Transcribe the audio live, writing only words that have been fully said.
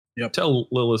Yep. Tell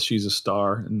Lilith she's a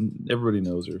star, and everybody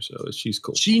knows her, so she's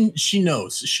cool. She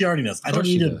knows. She already knows. I don't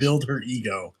need to build her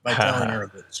ego by telling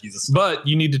her that she's a star. But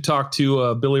you need to talk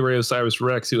to Billy Ray Osiris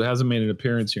Rex, who hasn't made an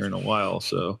appearance here in a while,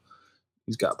 so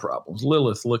he's got problems.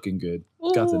 Lilith looking good.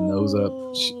 Got the nose up.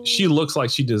 She looks like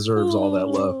she deserves all that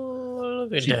love.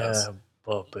 Look at that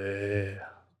puppy.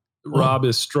 Rob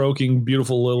is stroking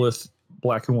beautiful Lilith,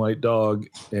 black and white dog,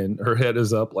 and her head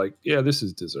is up like, yeah, this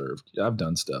is deserved. I've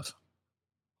done stuff.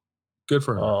 Good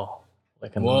for her. Oh,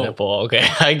 like a nipple. Okay,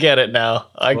 I get it now.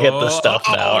 I get the stuff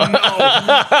now. No.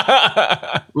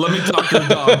 Let me talk to the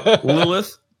dog.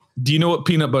 Lilith, do you know what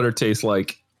peanut butter tastes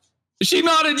like? She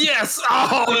nodded yes.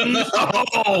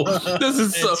 Oh, no. This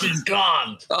is so... She's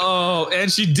gone. Oh, and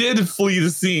she did flee the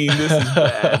scene. This is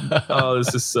bad. Oh,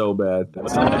 this is so bad.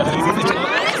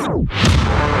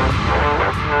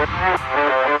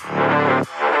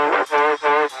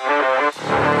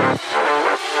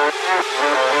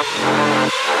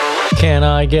 Can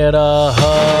I get a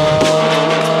hug?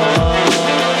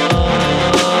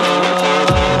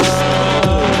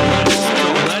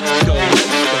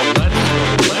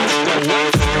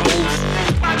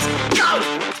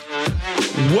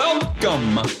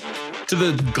 Welcome to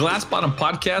the Glass Bottom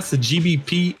Podcast, the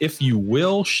GBP, if you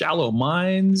will, Shallow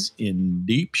Minds in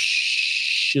Deep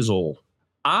Shizzle.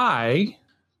 I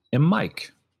am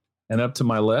Mike, and up to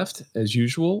my left, as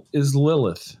usual, is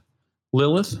Lilith.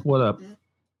 Lilith, what up?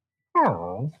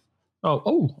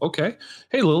 Oh, okay.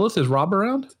 Hey, Lilith, is Rob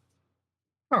around?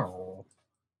 Oh.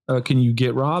 Can you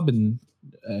get Rob and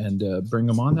bring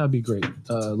him on? That'd be great.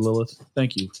 Lilith,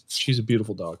 thank you. She's a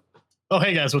beautiful dog. Oh,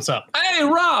 hey guys, what's up? Hey,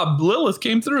 Rob, Lilith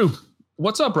came through.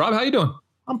 What's up, Rob? How you doing?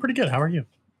 I'm pretty good. How are you?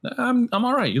 I'm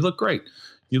all right. You look great.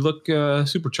 You look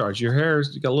supercharged. Your hair,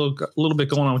 you got a little bit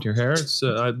going on with your hair. It's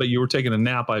but you were taking a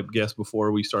nap, I guess,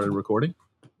 before we started recording.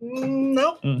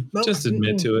 Nope. Just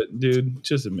admit to it, dude.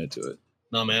 Just admit to it.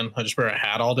 No, man. I just wear a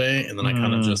hat all day, and then I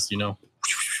kind of just,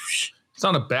 It's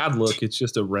not a bad look. It's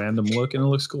just a random look, and it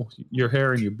looks cool. Your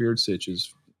hair and your beard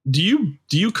stitches. Do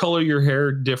you color your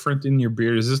hair different than your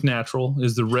beard? Is this natural?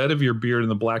 Is the red of your beard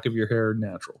and the black of your hair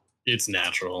natural? It's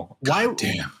natural. Why?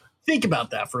 Damn. Think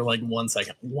about that for like 1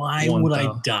 second. Why would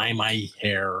I dye my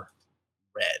hair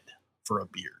red for a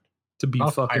beard? To be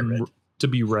to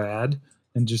be rad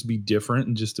and just be different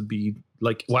and just to be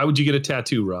like, why would you get a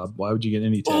tattoo, Rob? Why would you get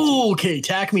any tattoo? Oh, okay.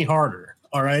 Tack me harder.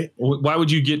 All right. Why would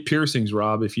you get piercings,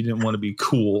 Rob, if you didn't want to be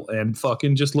cool and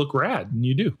fucking just look rad? And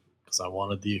you do. Because I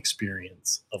wanted the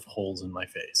experience of holes in my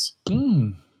face.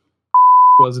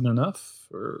 Wasn't enough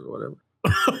or whatever.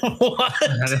 What?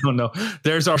 I don't know.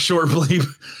 There's our short bleep.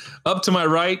 Up to my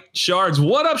right, Shards.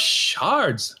 What up,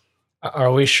 Shards?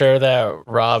 Are we sure that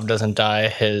Rob doesn't dye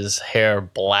his hair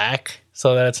black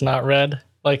so that it's not red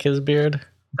like his beard?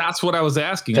 That's what I was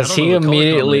asking. Because he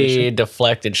immediately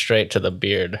deflected straight to the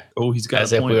beard. Oh, he's got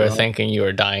as if we were thinking you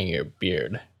were dyeing your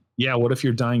beard. Yeah, what if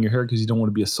you're dyeing your hair because you don't want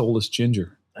to be a soulless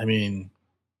ginger? I mean,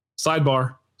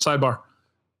 sidebar.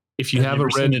 If you have a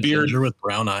red beard with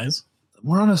brown eyes,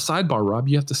 we're on a sidebar, Rob.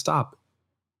 You have to stop.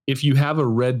 If you have a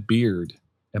red beard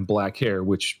and black hair,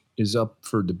 which is up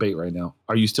for debate right now,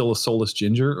 are you still a soulless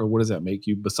ginger, or what does that make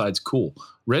you besides cool?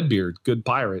 Redbeard, good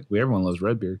pirate. Everyone loves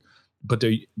Redbeard. But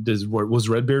was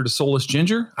Redbeard a soulless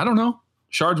ginger? I don't know.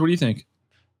 Shards, what do you think?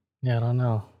 Yeah, I don't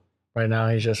know. Right now,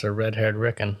 he's just a red-haired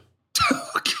Rickon.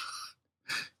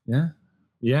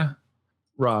 Yeah.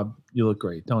 Rob, you look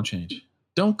great. Don't change.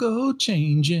 Don't go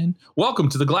changing. Welcome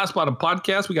to the Glass Bottom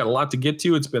Podcast. We got a lot to get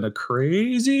to. It's been a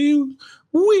crazy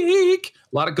week.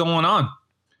 A lot of going on.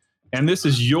 And this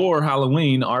is your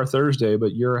Halloween, our Thursday,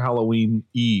 but your Halloween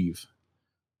Eve.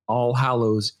 All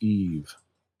Hallows Eve.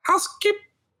 Housekeeping.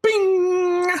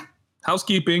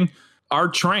 Our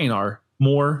train, our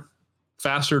more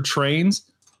faster trains,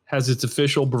 has its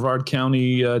official Brevard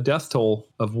County death toll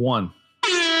of 1.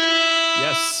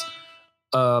 Yes.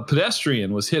 A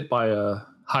pedestrian was hit by a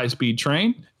high-speed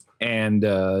train, and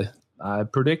I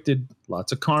predicted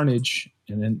lots of carnage.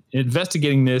 And in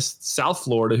investigating this, South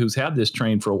Florida, who's had this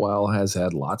train for a while, has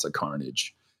had lots of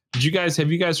carnage. Have you guys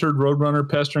heard Roadrunner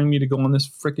pestering me to go on this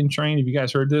freaking train? Have you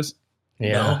guys heard this?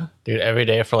 Yeah, no? Dude, every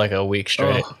day for like a week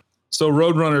straight. So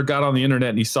Roadrunner got on the internet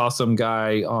and he saw some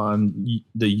guy on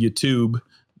the YouTube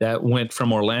that went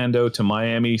from Orlando to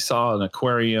Miami, saw an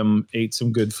aquarium, ate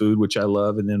some good food, which I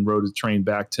love, and then rode a train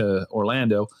back to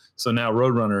Orlando. So now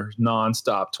Roadrunner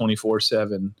nonstop,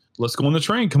 24/7. Let's go on the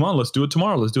train. Come on, let's do it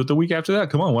tomorrow. Let's do it the week after that.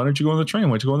 Come on, why don't you go on the train? Why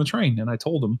don't you go on the train? And I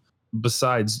told him,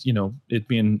 besides, it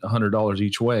being $100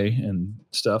 each way and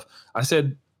stuff, I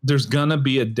said, there's gonna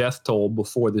be a death toll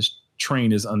before this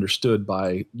train is understood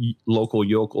by local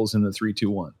yokels in the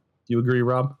 321. Do you agree,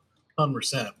 Rob?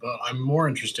 100%. But I'm more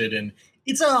interested in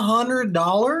it's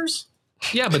 $100.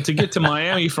 Yeah, but to get to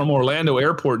Miami from Orlando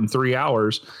Airport in 3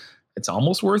 hours, it's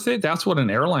almost worth it. That's what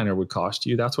an airliner would cost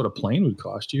you. That's what a plane would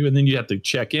cost you. And then you have to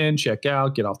check in, check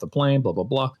out, get off the plane, blah, blah,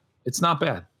 blah. It's not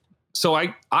bad. So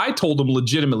I told him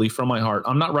legitimately from my heart,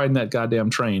 I'm not riding that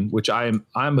goddamn train, which I'm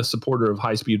a supporter of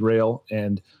high-speed rail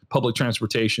and public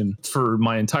transportation for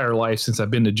my entire life since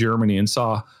I've been to Germany and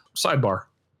saw sidebar.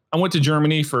 I went to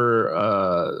Germany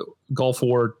for Gulf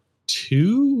War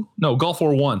Gulf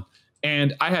War I.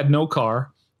 And I had no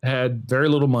car, had very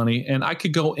little money, and I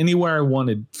could go anywhere I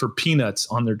wanted for peanuts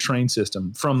on their train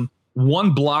system. From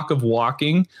one block of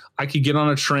walking, I could get on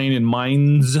a train in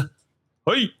Mainz,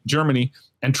 Germany,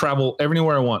 and travel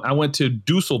everywhere I want. I went to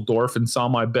Dusseldorf and saw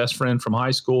my best friend from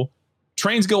high school.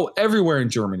 Trains go everywhere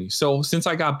in Germany. So since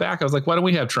I got back, I was like, why don't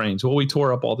we have trains? Well, we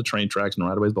tore up all the train tracks and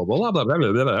right-of-ways, blah, blah, blah, blah,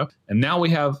 blah, blah, blah. And now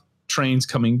we have trains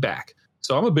coming back.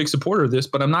 So I'm a big supporter of this,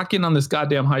 but I'm not getting on this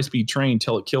goddamn high-speed train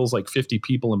till it kills like 50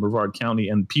 people in Brevard County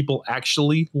and people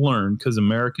actually learn, because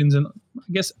Americans and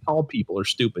I guess all people are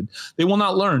stupid. They will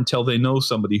not learn till they know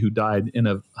somebody who died in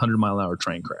a 100-mile-an-hour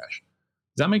train crash.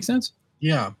 Does that make sense?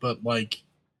 Yeah, but like,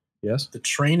 yes, the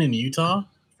train in Utah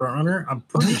for Hunter, I'm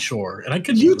pretty sure. And I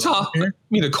could Utah. You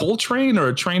mean a coal train or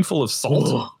a train full of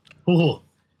salt? Oh.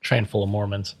 Train full of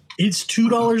Mormons. It's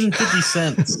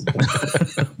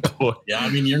 $2.50. Yeah, I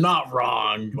mean, you're not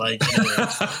wrong. Like,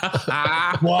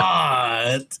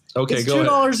 what? Okay, it's go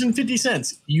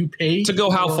 $2.50. You pay to go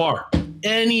how far?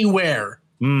 Anywhere.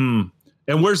 And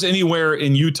where's anywhere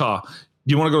in Utah? Do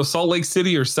you want to go to Salt Lake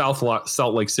City or Salt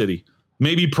Lake City?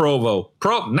 Maybe Provo.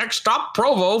 Next stop,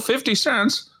 Provo, 50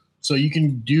 cents. So you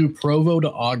can do Provo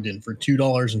to Ogden for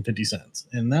 $2.50.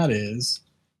 And that is,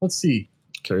 let's see.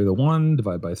 Carry the 1,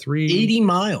 divide by 3. 80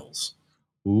 miles.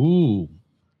 Ooh,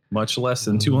 much less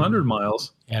than 200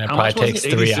 miles. And it probably takes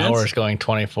 3 hours going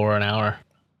 24 an hour.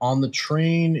 On the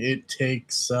train, it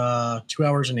takes 2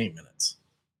 hours and 8 minutes.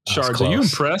 Shards, are you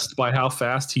impressed by how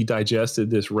fast he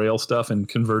digested this rail stuff and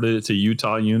converted it to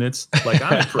Utah units? Like,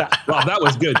 I'm impressed. Wow, that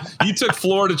was good. You took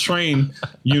Florida train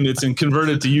units and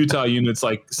converted it to Utah units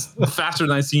like faster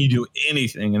than I've seen you do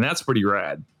anything, and that's pretty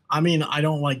rad. I mean, I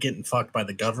don't like getting fucked by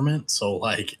the government, so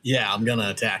like, yeah, I'm gonna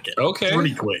attack it. Okay,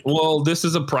 pretty quick. Well, this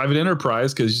is a private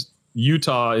enterprise because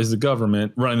Utah is the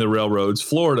government running the railroads.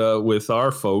 Florida, with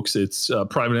our folks, it's a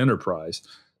private enterprise.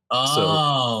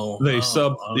 Oh, so they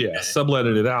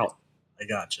subletted it out. I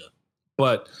gotcha.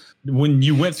 But when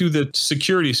you went through the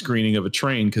security screening of a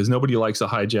train, because nobody likes a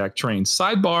hijacked train.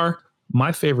 Sidebar: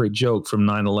 my favorite joke from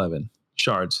 9/11.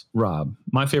 Shards, Rob,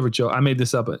 my favorite joke. I made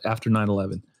this up after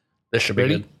 9/11. This should be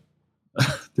good.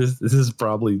 This is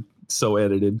probably so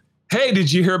edited. Hey,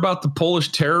 did you hear about the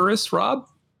Polish terrorists, Rob?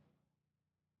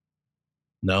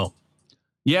 No.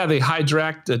 Yeah, they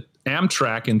hijacked the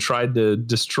Amtrak and tried to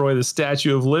destroy the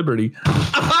Statue of Liberty.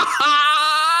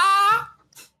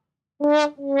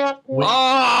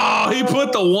 Oh, he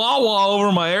put the wah-wah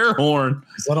over my air horn.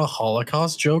 Is that a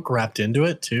Holocaust joke wrapped into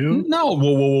it too? No.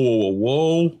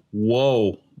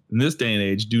 Whoa. In this day and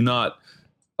age, do not.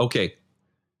 Okay.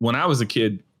 When I was a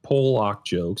kid, Polak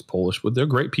jokes, Polish, they're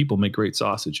great people, make great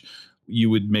sausage. You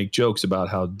would make jokes about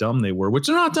how dumb they were, which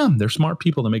they're not dumb. They're smart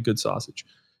people that make good sausage.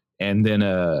 And then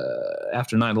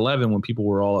after 9/11, when people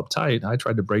were all uptight, I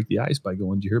tried to break the ice by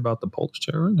going, "Did you hear about the Polish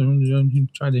terrorist? He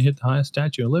tried to hit the highest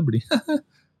Statue of Liberty."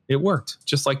 It worked.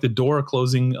 Just like the door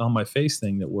closing on my face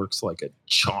thing that works like a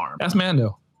charm. That's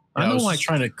Mando. Yeah, I was like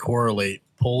trying to correlate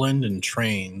Poland and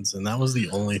trains, and that was the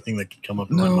only thing that could come up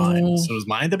in my mind. So was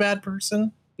I the bad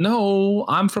person? No,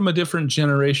 I'm from a different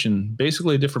generation,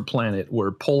 basically a different planet,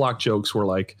 where Polak jokes were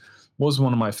like, what was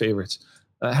one of my favorites?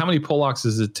 How many Polaks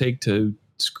does it take to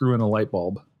screw in a light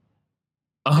bulb?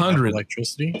 100.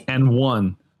 Electricity? And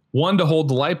one to hold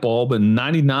the light bulb, and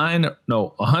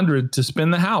 100 to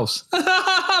spin the house.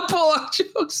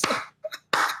 Polak jokes.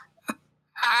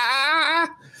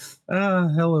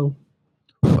 Hello.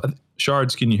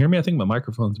 Shards, can you hear me? I think my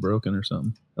microphone's broken or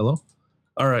something. Hello?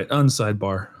 All right,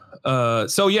 unsidebar.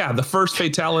 So yeah, the first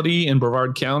fatality in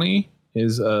Brevard County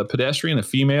is a pedestrian, a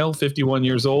female, 51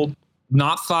 years old.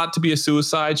 Not thought to be a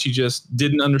suicide. She just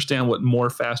didn't understand what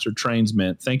more faster trains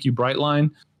meant. Thank you,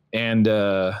 Brightline. And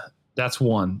that's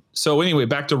one. So anyway,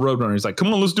 back to Roadrunner. He's like,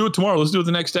 come on, let's do it tomorrow. Let's do it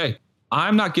the next day.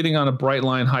 I'm not getting on a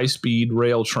Brightline high-speed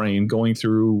rail train going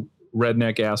through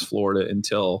redneck-ass Florida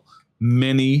until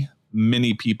many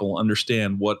people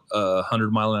understand what a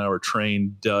 100-mile-an-hour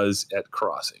train does at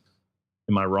crossing.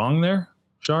 Am I wrong there,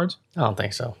 Shards? I don't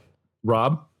think so.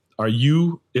 Rob,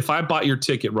 if I bought your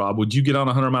ticket, Rob, would you get on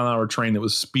a 100-mile-an-hour train that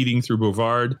was speeding through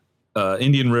Brevard,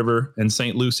 Indian River, and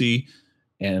St. Lucie,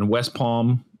 and West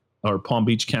Palm, or Palm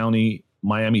Beach County,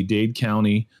 Miami-Dade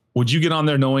County. Would you get on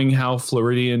there knowing how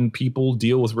Floridian people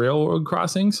deal with railroad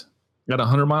crossings at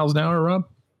 100 miles an hour, Rob?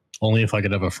 Only if I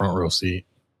could have a front row seat.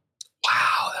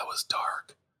 Wow, that was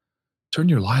dark. Turn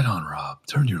your light on, Rob.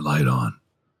 Turn your light on.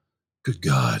 Good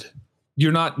God.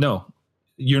 You're not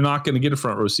going to get a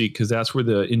front row seat because that's where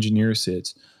the engineer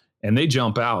sits. And they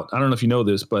jump out. I don't know if you know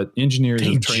this, but engineers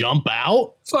jump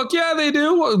out? Fuck yeah, they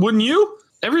do. Wouldn't you?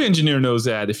 Every engineer knows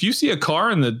that. If you see a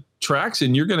car in the tracks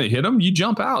and you're going to hit them, you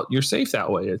jump out. You're safe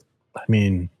that way. I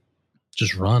mean,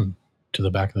 just run to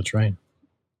the back of the train.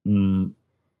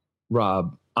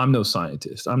 Rob, I'm no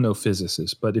scientist. I'm no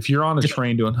physicist. But if you're on a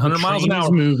train doing 100 miles an hour,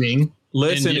 moving.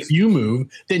 Listen, and if you move,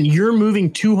 then you're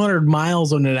moving 200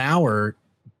 miles an hour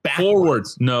backwards.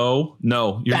 Forwards. No,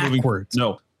 you're backwards.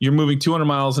 You're moving 200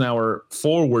 miles an hour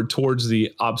forward towards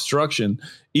the obstruction.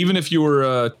 Even if you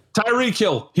were Tyreek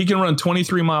Hill, he can run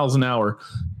 23 miles an hour.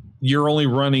 You're only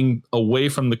running away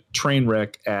from the train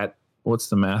wreck at, what's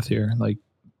the math here? Like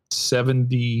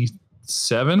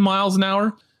 77 miles an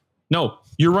hour? No,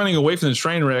 you're running away from the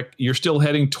train wreck. You're still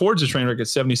heading towards the train wreck at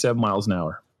 77 miles an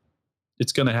hour.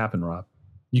 It's going to happen, Rob.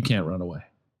 You can't run away.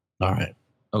 All right.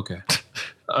 Okay.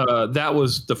 That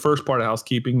was the first part of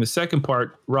housekeeping. The second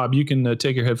part, Rob, you can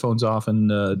take your headphones off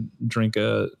and drink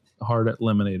a hard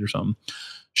lemonade or something.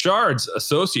 Shards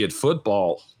Associate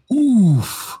Football.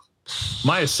 Oof.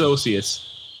 My associates.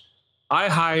 I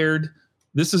hired.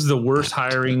 This is the worst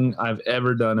hiring I've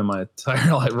ever done in my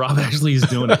entire life. Rob actually is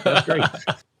doing it. That's great.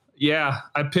 Yeah,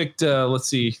 I picked. Let's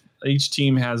see. Each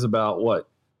team has about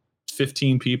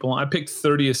 15 people. I picked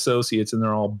 30 associates, and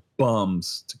they're all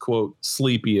bums. To quote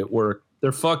Sleepy at work,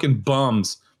 they're fucking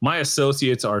bums. My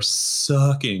associates are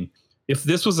sucking. If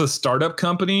this was a startup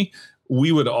company,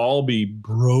 we would all be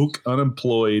broke,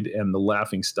 unemployed, and the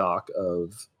laughing stock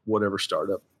of whatever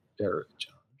startup era.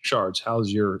 Shards,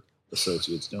 how's your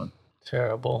associates doing?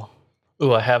 Terrible.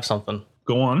 Ooh, I have something.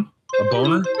 Go on. A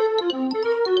boner?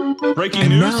 Breaking And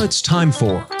news? now it's time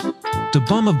for the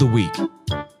Bum of the Week.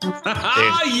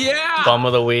 Yeah! Bum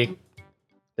of the week,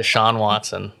 Deshaun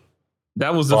Watson.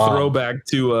 That was a throwback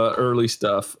to early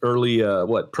stuff. Early,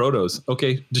 protos.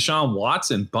 Okay, Deshaun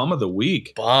Watson, bum of the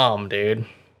week. Bum, dude.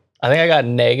 I think I got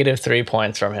 -3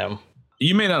 points from him.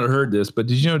 You may not have heard this, but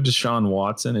did you know Deshaun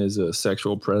Watson is a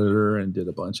sexual predator and did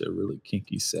a bunch of really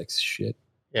kinky sex shit?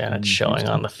 Yeah, and it's showing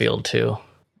on the field too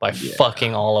by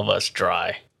fucking all of us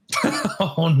dry.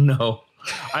 Oh no.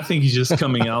 I think he's just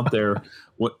coming out there.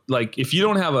 If you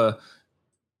don't have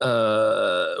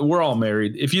we're all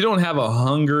married. If you don't have a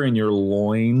hunger in your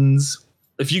loins,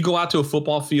 if you go out to a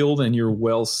football field and you're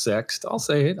well sexed, I'll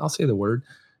say it. I'll say the word.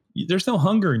 There's no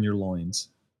hunger in your loins.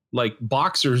 Like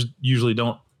boxers usually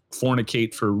don't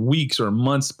fornicate for weeks or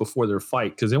months before their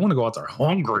fight because they want to go out there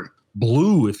hungry,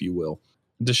 blue, if you will.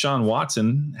 Deshaun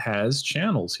Watson has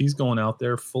channels. He's going out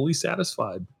there fully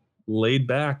satisfied, laid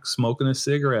back, smoking a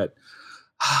cigarette.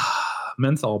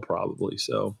 Menthol probably.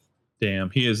 So, damn,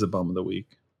 he is the bum of the week.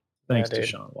 Thanks,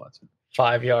 Deshaun Watson.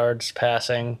 5 yards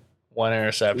passing, 1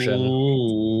 interception.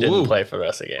 Ooh. Didn't play for the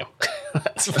rest of the game.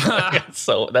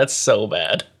 That's so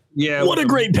bad. Yeah. What a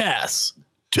great pass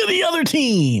to the other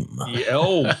team.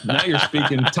 Yeah, now you're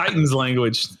speaking Titans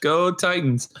language. Go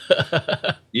Titans.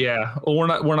 Yeah. Well,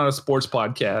 we're not a sports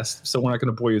podcast, so we're not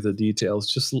going to bore you with the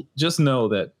details. Just know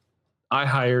that I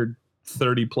hired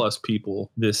 30 plus people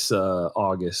this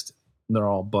August. And they're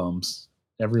all bums.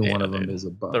 Every one of them is a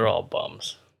bum. They're all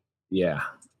bums. Yeah.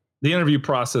 The interview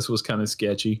process was kind of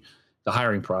sketchy. The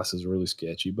hiring process was really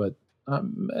sketchy, but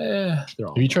they're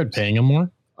all Have you tried paying them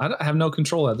more? I have no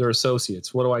control of. They're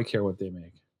associates. What do I care what they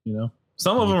make? You know,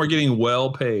 some of them are getting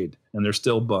well paid and they're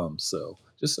still bums. So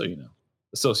just so you know,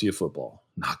 associate football,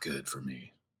 not good for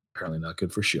me. Apparently not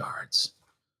good for Shards.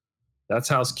 That's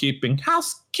housekeeping.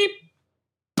 Housekeeping.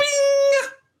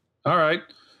 All right.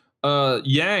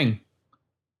 Yang,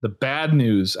 the bad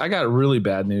news. I got really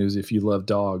bad news if you love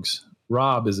dogs.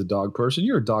 Rob is a dog person.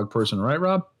 You're a dog person, right,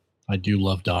 Rob? I do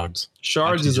love dogs.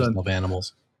 Shards love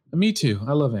animals. Me too.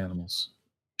 I love animals.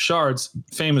 Shards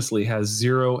famously has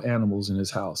 0 animals in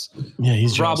his house. Yeah,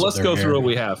 he's Rob, let's go through what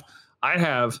we have. I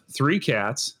have 3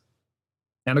 cats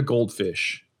and a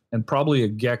goldfish and probably a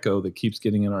gecko that keeps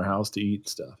getting in our house to eat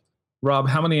stuff. Rob,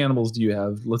 how many animals do you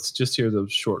have? Let's just hear the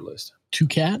short list. 2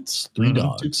 cats, 3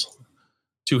 dogs.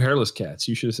 2 hairless cats.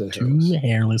 You should have said hairless. 2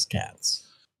 hairless cats.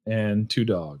 And 2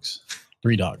 dogs.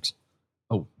 3 dogs.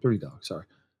 Oh, 3 dogs. Sorry.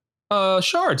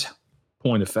 Shards,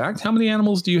 point of fact, how many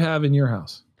animals do you have in your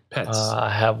house? Pets. I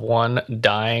have one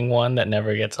dying one that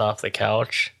never gets off the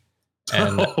couch.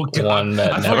 And Oh, God. one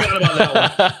that I never... forgot about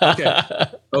that one.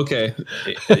 Okay. Okay.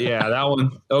 Yeah, that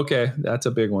one. Okay, that's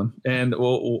a big one. And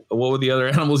what were the other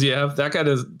animals you have? That guy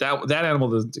does that animal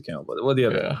doesn't count. But what are the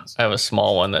other animals? I have a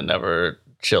small one that never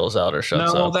chills out or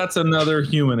shuts No, up. that's another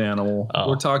human animal. Oh.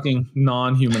 We're talking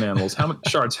non-human animals. How many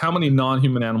shards? How many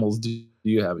non-human animals do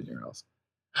you have in your house?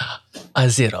 A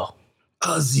zero.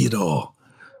 A zero.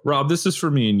 Rob, this is for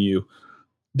me and you.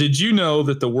 Did you know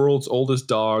that the world's oldest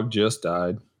dog just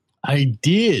died? I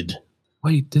did.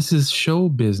 Wait, this is show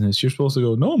business. You're supposed to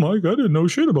go, no, Mike, I didn't know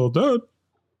shit about that.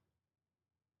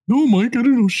 No, Mike, I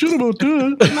didn't know shit about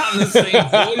that. Not in the same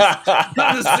voice.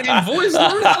 Not in the same voice.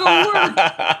 Learn how to work.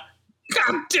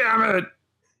 God damn it.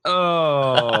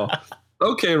 Oh.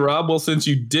 Okay, Rob. Well, since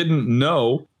you didn't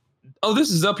know. Oh, this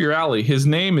is up your alley. His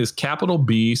name is capital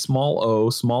B, small O,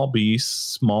 small B,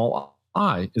 small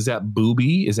I. Is that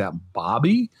Booby? Is that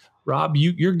Bobby? Rob,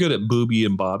 you're good at Booby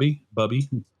and Bobby. Bubby?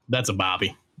 That's a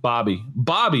Bobby. Bobby,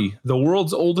 the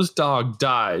world's oldest dog,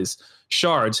 dies.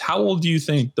 Shards, how old do you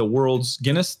think the world's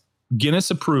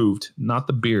Guinness approved, not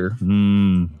the beer,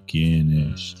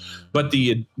 Guinness, but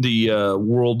the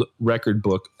world record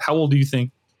book? How old do you think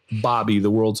Bobby,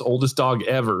 the world's oldest dog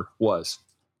ever, was?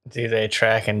 Do they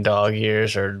track in dog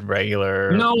years or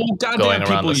regular? No, going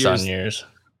around the people sun years.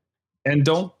 And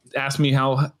don't ask me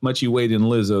how much you weighed in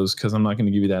Lizzo's, because I'm not going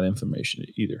to give you that information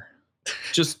either.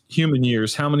 Just human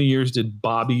years. How many years did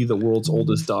Bobby, the world's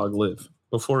oldest dog, live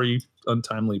before he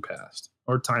untimely passed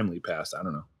or timely passed? I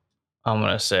don't know. I'm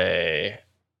going to say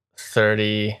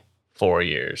 34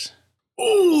 years.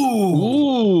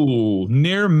 Ooh,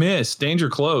 near miss. Danger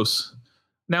close.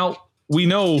 Now, we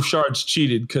know Shards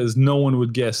cheated because no one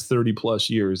would guess 30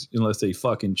 plus years unless they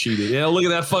fucking cheated. Yeah, look at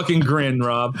that fucking grin,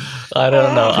 Rob. I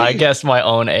don't know. I guessed my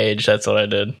own age. That's what I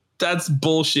did. That's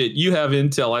bullshit. You have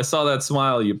intel. I saw that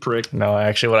smile, you prick. No,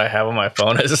 actually, what I have on my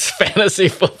phone is fantasy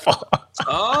football.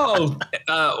 Oh,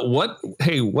 what?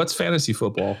 Hey, what's fantasy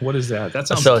football? What is that? That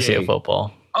sounds associate gay.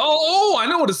 football. Oh, I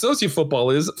know what associate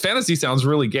football is. Fantasy sounds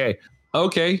really gay.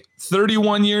 Okay,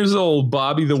 31 years old.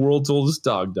 Bobby, the world's oldest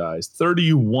dog, dies.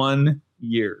 31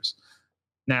 years.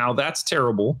 Now, that's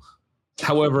terrible.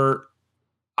 However,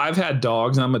 I've had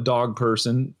dogs. I'm a dog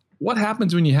person. What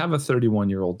happens when you have a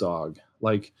 31-year-old dog?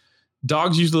 Like,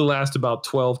 dogs usually last about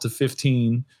 12 to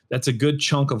 15. That's a good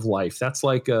chunk of life. That's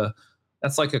like a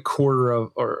quarter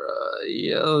of, or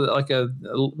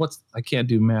what's, I can't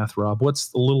do math, Rob.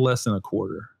 What's a little less than a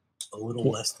quarter? A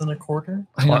little less than a quarter?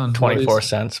 24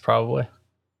 cents, probably.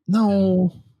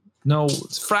 No,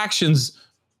 it's fractions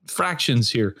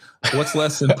here. What's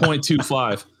less than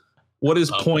 0.25? What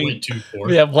is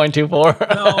 0.24? Yeah, 0.24.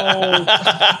 No.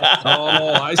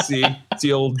 Oh, I see. It's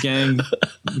the old gang of.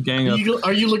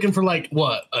 Are you looking for like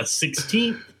what, a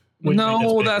 16th?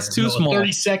 No, that's too small.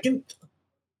 32nd?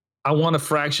 I want a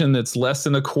fraction that's less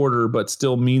than a quarter, but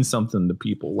still means something to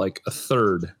people, like a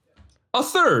third. A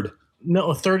third.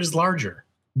 No, a third is larger.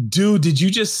 Dude, did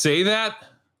you just say that?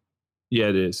 Yeah,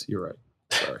 it is. You're right.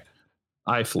 Sorry.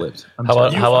 I flipped. How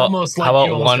about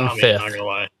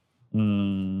 1/5?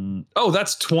 Oh,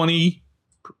 that's 20%.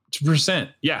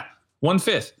 Yeah,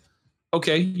 1/5.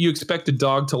 Okay, you expect a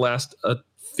dog to last a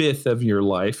fifth of your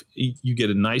life. You get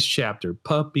a nice chapter.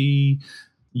 Puppy,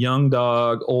 young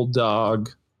dog, old dog,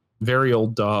 very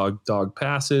old dog, dog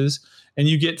passes, and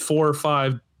you get 4 or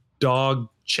 5 dog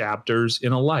chapters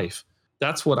in a life.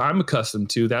 That's what I'm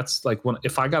accustomed to. That's like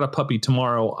if I got a puppy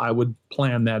tomorrow, I would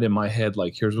plan that in my head.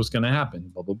 Like, here's what's going to happen,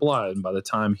 blah, blah, blah. And by the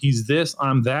time he's this,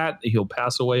 I'm that, he'll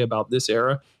pass away about this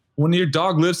era. When your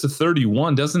dog lives to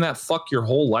 31, doesn't that fuck your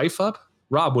whole life up?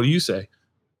 Rob, what do you say?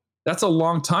 That's a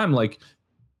long time. Like,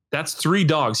 that's 3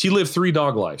 dogs. He lived 3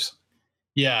 dog lives.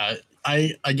 Yeah,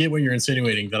 I get what you're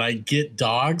insinuating, that I get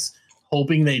dogs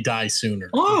hoping they die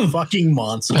sooner. Fucking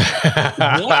monster.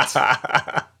 What?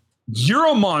 You're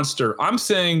a monster. I'm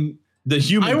saying the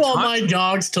human. I want my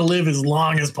dogs to live as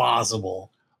long as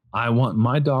possible. I want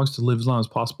my dogs to live as long as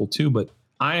possible too, but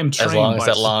I am trained.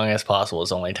 As long as possible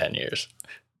is only 10 years.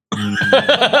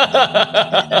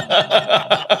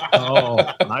 Oh,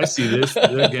 I see this.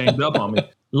 They're ganged up on me.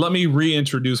 Let me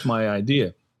reintroduce my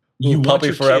idea. You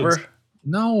puppy forever? Kids,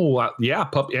 no, yeah,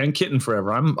 puppy and kitten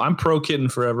forever. I'm pro kitten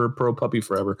forever, pro puppy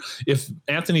forever. If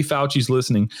Anthony Fauci's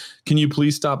listening, can you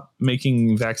please stop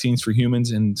making vaccines for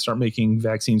humans and start making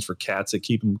vaccines for cats that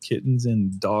keep them kittens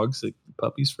and dogs, like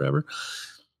puppies forever?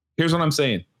 Here's what I'm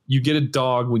saying. You get a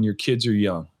dog when your kids are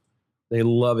young. They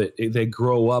love it. They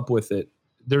grow up with it.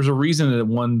 There's a reason that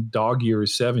one dog year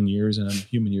is 7 years and a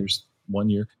human year is 1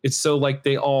 year. It's so like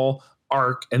they all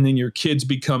arc, and then your kids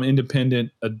become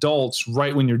independent adults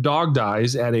right when your dog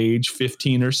dies at age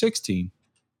 15 or 16.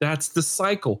 That's the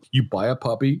cycle. You buy a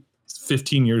puppy,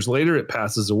 15 years later, it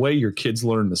passes away. Your kids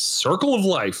learn the circle of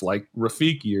life, like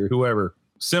Rafiki or whoever,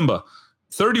 Simba.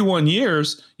 31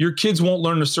 years, your kids won't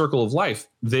learn the circle of life.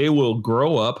 They will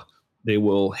grow up. They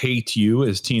will hate you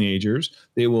as teenagers.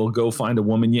 They will go find a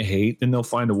woman you hate. Then they'll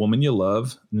find a woman you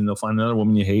love. And then they'll find another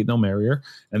woman you hate and they'll marry her.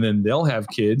 And then they'll have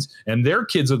kids. And their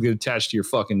kids will get attached to your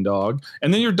fucking dog.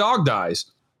 And then your dog dies.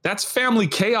 That's family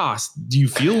chaos. Do you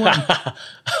feel like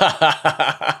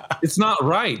it's not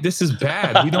right? This is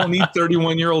bad. We don't need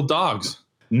 31-year-old dogs.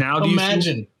 Now do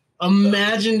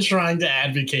Imagine trying to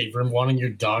advocate for wanting your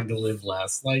dog to live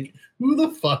less. Like, who the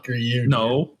fuck are you?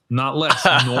 No, not less.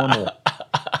 Normal.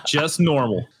 Just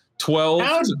normal. 12.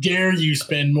 How dare you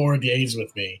spend more days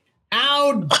with me?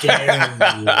 How dare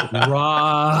you?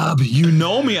 Rob, you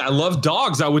know me. I love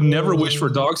dogs. I would never wish for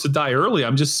dogs to die early.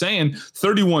 I'm just saying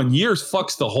 31 years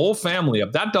fucks the whole family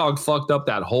up. That dog fucked up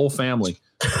that whole family.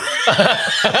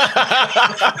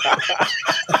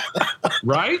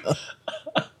 Right?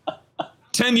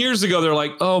 10 years ago, they're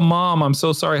like, oh, Mom, I'm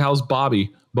so sorry. How's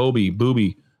Bobby?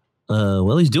 Booby.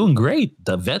 Well, he's doing great.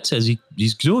 The vet says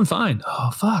he's doing fine.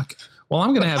 Oh, fuck. Well,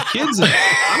 I'm going to have kids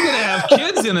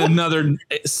in another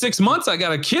 6 months. I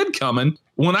got a kid coming.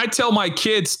 When I tell my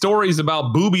kids stories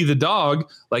about Booby the dog,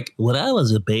 like, when I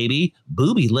was a baby,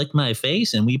 Booby licked my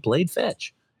face and we played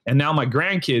fetch. And now my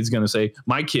grandkid's going to say,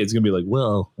 my kid's going to be like,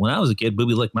 well, when I was a kid,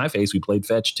 Booby licked my face. We played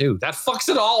fetch too. That fucks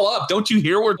it all up. Don't you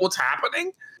hear what's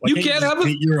happening? You can't have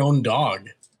your own dog.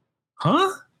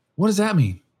 Huh? What does that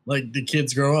mean? Like, the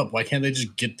kids grow up. Why can't they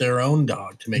just get their own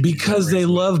dog to make? Because they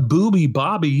love Booby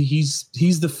Bobby. He's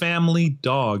the family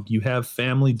dog. You have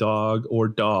family dog or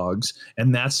dogs,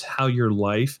 and that's how your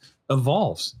life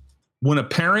evolves. When a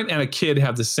parent and a kid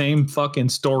have the same fucking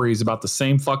stories about the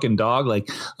same fucking dog, like,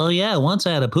 oh yeah, once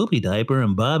I had a poopy diaper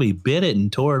and Bobby bit it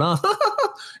and tore it off.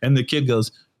 And the kid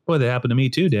goes, boy, that happened to me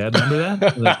too, Dad. Remember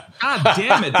that? Like, God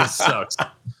damn it, this sucks.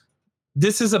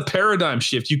 This is a paradigm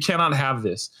shift. You cannot have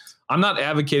this. I'm not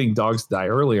advocating dogs die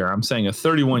earlier. I'm saying a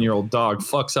 31-year-old dog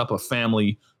fucks up a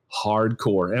family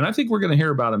hardcore. And I think we're going to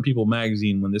hear about it in People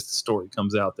magazine when this story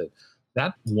comes out,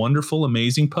 that wonderful,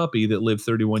 amazing puppy that lived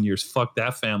 31 years fucked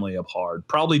that family up hard,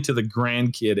 probably to the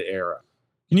grandkid era.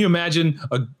 Can you imagine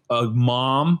a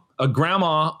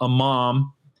great-grandma, a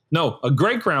mom,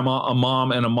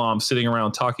 and a mom sitting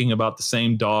around talking about the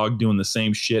same dog doing the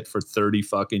same shit for 30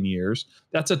 fucking years?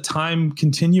 That's a time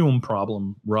continuum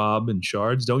problem, Rob and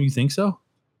Shards. Don't you think so?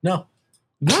 No.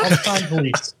 That's time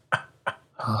police.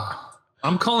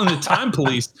 I'm calling the time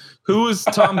police. Who is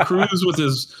Tom Cruise with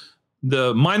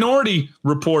the Minority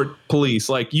Report police?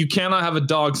 Like, you cannot have a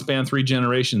dog span 3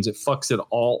 generations. It fucks it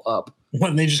all up.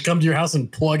 When they just come to your house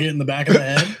and plug it in the back of the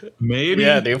head? Maybe.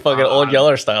 Yeah, they fucking Old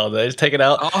Yeller style. They just take it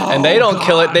out and they don't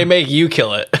kill it. They make you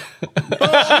kill it. Jesus,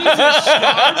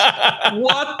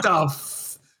 what the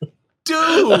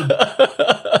dude?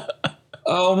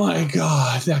 Oh my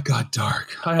God, that got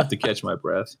dark. I have to catch my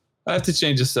breath. I have to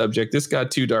change the subject. This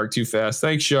got too dark too fast.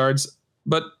 Thanks, Shards.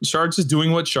 But Shards is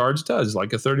doing what Shards does,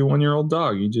 like a 31-year-old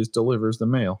dog. He just delivers the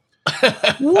mail.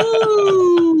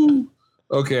 Woo!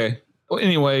 Okay. Well,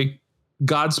 anyway,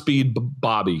 Godspeed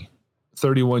Bobby,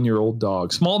 31-year-old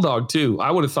dog. Small dog, too.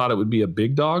 I would have thought it would be a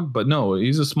big dog, but no,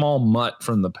 he's a small mutt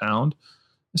from the pound.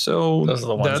 So those are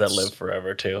the ones that live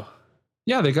forever, too.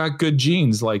 Yeah, they got good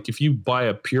genes. Like, if you buy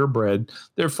a purebred,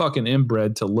 they're fucking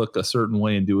inbred to look a certain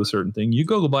way and do a certain thing. You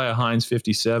go buy a Heinz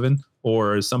 57,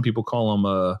 or as some people call them,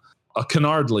 a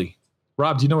Canardly.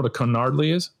 Rob, do you know what a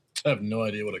Canardly is? I have no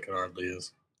idea what a Canardly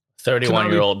is.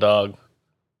 31-year-old dog.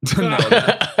 No,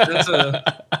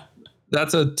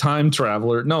 that's a time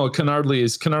traveler. No, a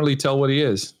Canardly tell what he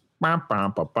is.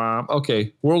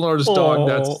 Okay, world largest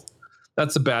dog.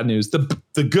 That's the bad news.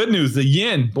 The good news, the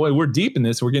yin. Boy, we're deep in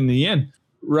this. We're getting the yin.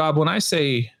 Rob, when I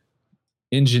say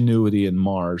ingenuity in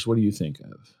Mars, what do you think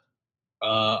of?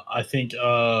 I think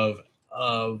of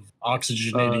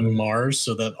oxygenating Mars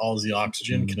so that all the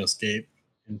oxygen can escape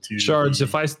into Shards.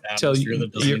 If I tell you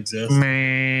that doesn't exist.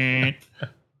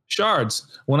 Shards,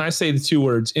 when I say the 2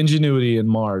 words ingenuity and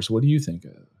Mars, what do you think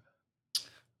of?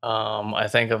 I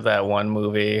think of that one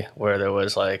movie where there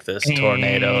was like this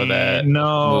tornado that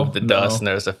moved the dust and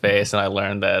there's a face, and I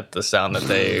learned that the sound that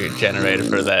they generated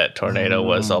for that tornado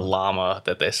was a llama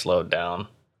that they slowed down.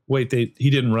 Wait, he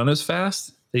didn't run as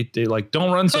fast? They like,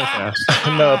 don't run so fast.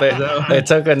 No, they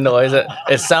took a noise.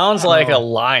 It sounds like a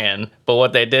lion, but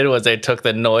what they did was they took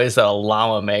the noise that a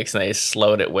llama makes and they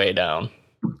slowed it way down.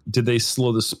 Did they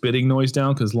slow the spitting noise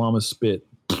down? Because llamas spit.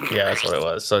 Yeah, that's what it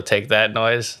was. So take that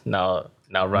noise. Now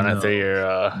run it through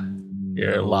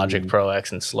your Logic Pro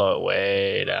X and slow it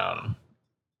way down.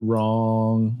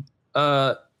 Wrong.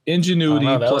 Ingenuity.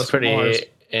 That plus was pretty Mars.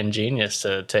 ingenious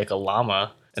to take a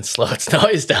llama and slow its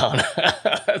noise down.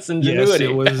 That's ingenuity.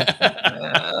 Yes, it was.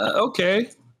 Okay.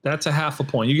 That's a half a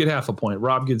point. You get half a point.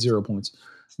 Rob gets 0 points.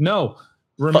 No.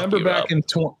 Remember you, back Rob. in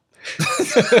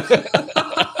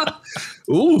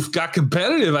Ooh, got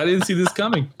competitive. I didn't see this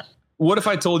coming. What if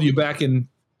I told you back in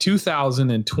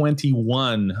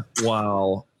 2021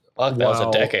 Fuck, that was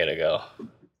a decade ago.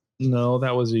 No,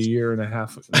 that was a year and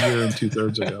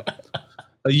 2/3 ago.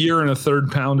 A year and a third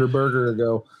pounder burger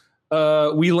ago.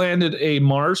 We landed a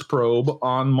Mars probe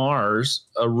on Mars,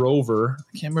 a rover.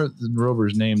 I can't remember the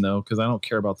rover's name, though, because I don't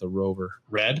care about the rover.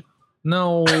 Red?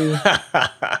 No.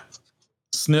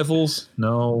 Sniffles?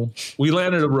 No. We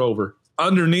landed a rover.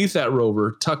 Underneath that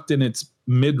rover, tucked in its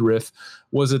midriff,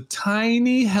 was a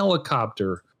tiny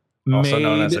helicopter. Also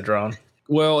known as a drone.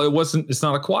 Well, it's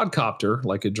not a quadcopter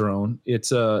like a drone.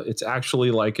 It's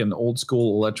actually like an old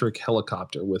school electric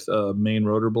helicopter with a main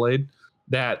rotor blade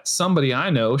that somebody I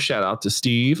know, shout out to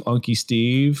Steve, Unky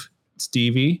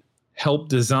Stevie, helped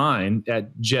design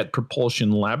at Jet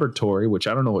Propulsion Laboratory, which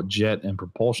I don't know what jet and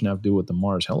propulsion have to do with the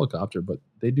Mars helicopter, but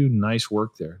they do nice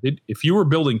work there. If you were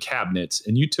building cabinets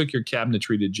and you took your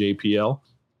cabinetry to JPL,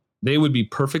 they would be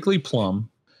perfectly plumb.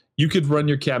 You could run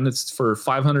your cabinets for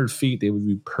 500 feet. They would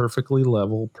be perfectly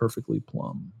level, perfectly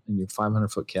plumb, and your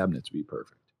 500-foot cabinets would be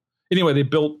perfect. Anyway, they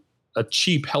built a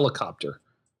cheap helicopter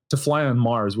to fly on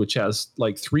Mars, which has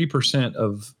like 3%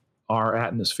 of our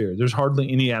atmosphere. There's hardly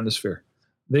any atmosphere.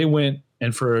 They went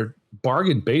and for a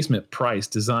bargain basement price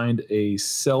designed a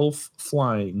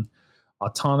self-flying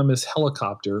autonomous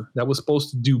helicopter that was supposed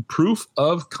to do proof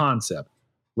of concept.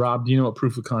 Rob, do you know what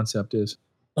proof of concept is?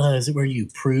 Is it where you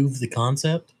prove the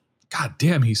concept? God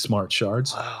damn, he's smart,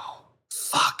 Shards. Wow.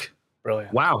 Fuck.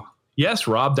 Brilliant. Wow. Yes,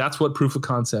 Rob, that's what proof of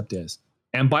concept is.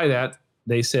 And by that,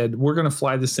 they said, we're going to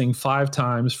fly this thing 5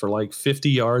 times for like 50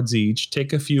 yards each,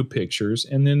 take a few pictures,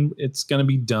 and then it's going to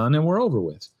be done and we're over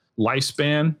with.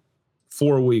 Lifespan,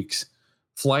 4 weeks.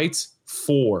 Flights,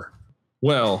 4.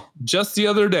 Well, just the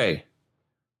other day,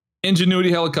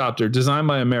 Ingenuity helicopter designed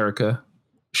by America.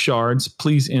 Shards,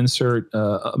 please insert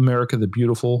America the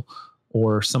Beautiful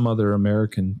or some other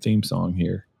American theme song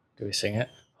here. Do we sing it?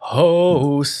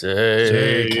 Oh,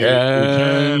 say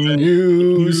can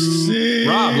you see?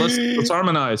 Rob, let's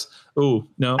harmonize. Oh,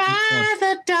 no. By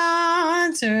the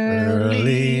dawn's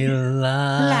early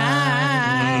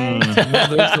light.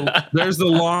 There's the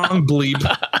long bleep.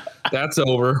 That's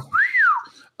over.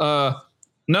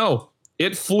 No,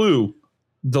 it flew.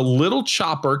 The little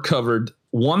chopper covered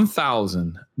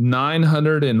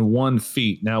 1,901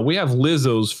 feet. Now, we have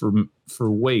Lizzos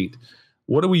for weight.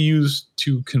 What do we use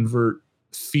to convert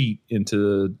feet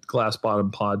into glass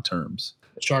bottom pod terms?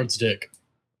 Shard's dick.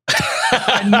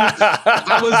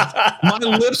 My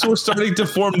lips were starting to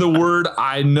form the word.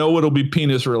 I know it'll be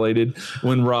penis related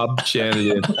when Rob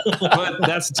chanted it, but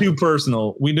that's too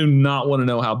personal. We do not want to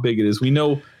know how big it is. We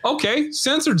know, okay,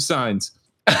 censored signs.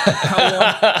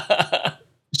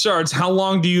 Shards, how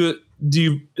long do you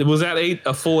was that a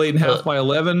full 8.5 by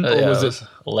 11? Or was it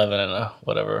 11 and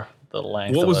whatever the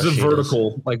length? What was the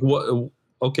vertical? Is. Like what?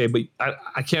 Okay, but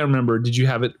I can't remember. Did you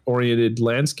have it oriented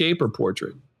landscape or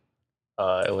portrait?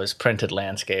 It was printed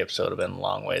landscape, so it would have been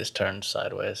long ways turned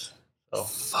sideways. So.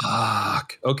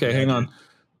 Fuck. Okay, hang on.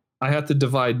 I have to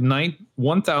divide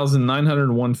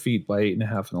 1,901 feet by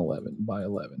 8.5 and 11 by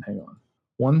 11. Hang on.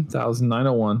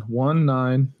 1,901,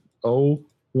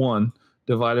 1,901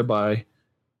 divided by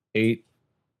 8.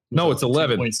 No, it's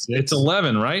 11. 2.6? It's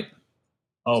 11, right?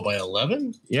 Oh, by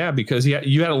 11? Yeah, because you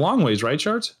had a long ways, right,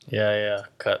 Charts? Yeah.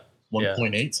 Cut.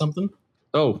 1.8 something?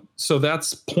 Oh, so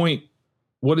that's point.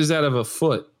 What is that of a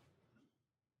foot?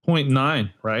 0.9,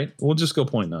 right? We'll just go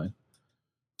 0.9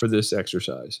 for this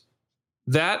exercise.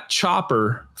 That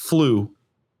chopper flew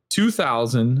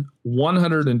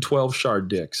 2,112 shard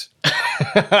dicks.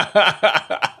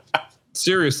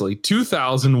 Seriously,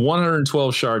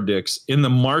 2,112 shard dicks in the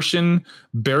Martian,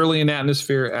 barely an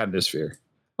atmosphere.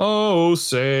 Oh,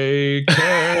 say,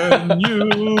 can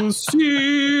you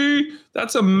see?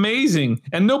 That's amazing.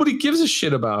 And nobody gives a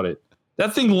shit about it.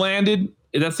 That thing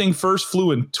first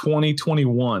flew in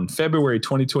 2021, February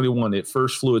 2021. It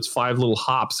first flew its 5 little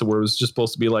hops where it was just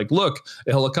supposed to be like, look,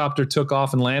 a helicopter took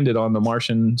off and landed on the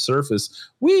Martian surface.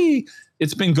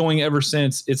 It's been going ever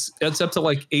since. It's up to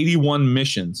like 81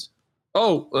 missions.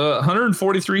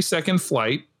 143 second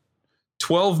flight,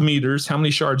 12 meters. How many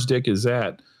shards dick is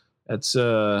that? That's,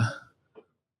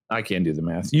 I can't do the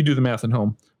math. You do the math at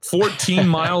home. 14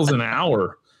 miles an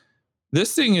hour.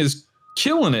 This thing is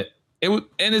killing it. And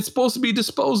it's supposed to be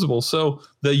disposable. So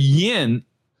the yin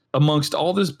amongst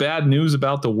all this bad news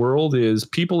about the world is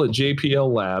people at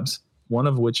JPL Labs one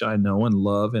of which I know and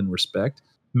love and respect,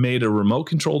 made a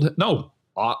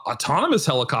autonomous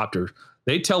helicopter.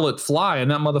 They tell it fly,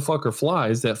 and that motherfucker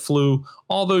flies. That flew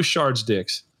all those shards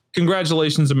dicks.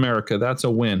 Congratulations, America. That's a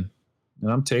win.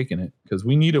 And I'm taking it because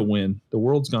we need a win. The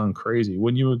world's gone crazy.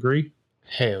 Wouldn't you agree?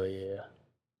 Hell yeah.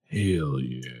 Hell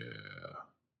yeah.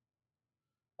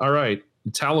 All right.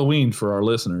 It's Halloween for our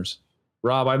listeners.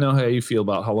 Rob, I know how you feel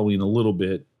about Halloween a little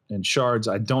bit. And Shards,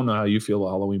 I don't know how you feel about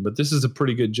Halloween, but this is a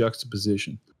pretty good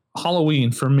juxtaposition.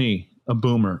 Halloween, for me, a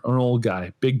boomer, an old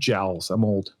guy, big jowls, I'm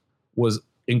old, was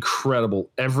incredible.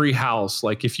 Every house,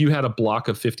 like if you had a block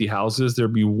of 50 houses,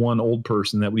 there'd be one old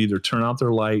person that would either turn out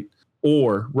their light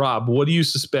or, Rob, what do you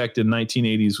suspect in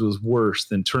 1980s was worse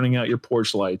than turning out your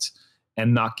porch lights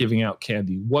and not giving out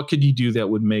candy? What could you do that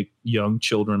would make young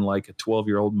children like a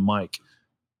 12-year-old Mike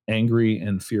angry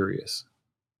and furious?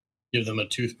 Give them a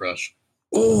toothbrush.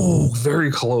 Oh, very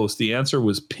close. The answer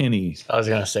was pennies. I was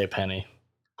going to say penny.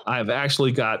 I've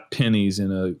actually got pennies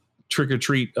in a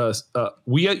trick-or-treat.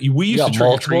 We used to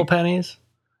multiple pennies?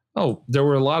 Oh, there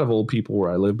were a lot of old people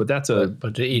where I live, but that's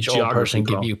But did each old person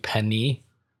give you penny?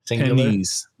 Singular?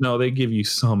 Pennies. No, they give you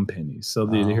some pennies. So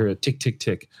they hear a tick, tick,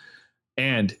 tick.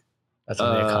 And that's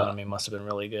when the economy must have been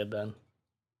really good then.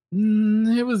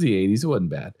 It was the 80s. It wasn't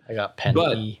bad. I got penny.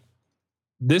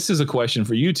 But this is a question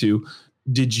for you two.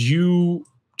 Did you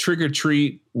trick or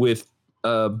treat with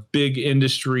big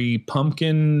industry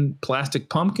plastic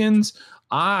pumpkins?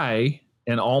 I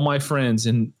and all my friends,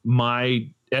 and my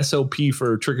SOP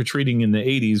for trick or treating in the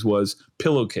 80s was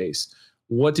pillowcase.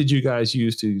 What did you guys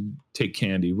use to take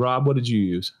candy? Rob, what did you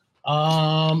use?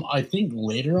 I think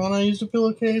later on I used a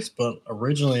pillowcase, but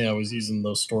originally I was using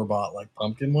those store-bought like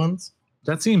pumpkin ones.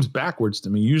 That seems backwards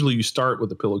to me. Usually you start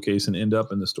with a pillowcase and end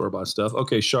up in the store-bought stuff.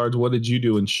 Okay, Shards, what did you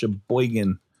do in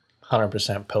Sheboygan?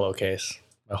 100% pillowcase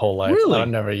my whole life. Really? I've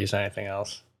never used anything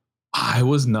else. I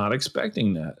was not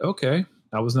expecting that. Okay,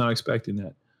 I was not expecting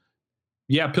that.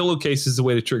 Yeah, pillowcase is the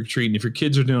way to trick-or-treat. And if your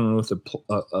kids are doing it with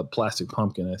a plastic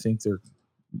pumpkin, I think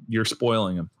you're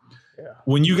spoiling them. Yeah.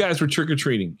 When you guys were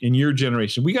trick-or-treating in your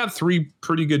generation, we got 3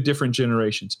 pretty good different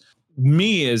generations.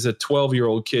 Me as a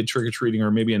 12-year-old kid trick-or-treating,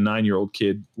 or maybe a 9-year-old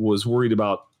kid, was worried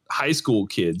about high school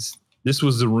kids. This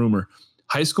was the rumor.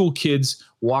 High school kids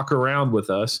walk around with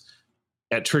us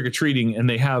at trick-or-treating, and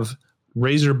they have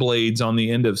razor blades on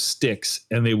the end of sticks,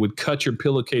 and they would cut your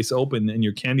pillowcase open, and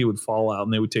your candy would fall out,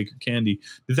 and they would take your candy.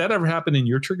 Did that ever happen in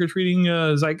your trick-or-treating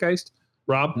zeitgeist,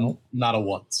 Rob? No, not a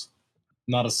once.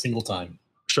 Not a single time.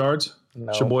 Shards?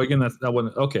 No. Sheboygan? That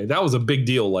wasn't okay. That was a big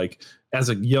deal. Like, as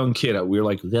a young kid, we were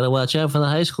like, we gotta watch out for the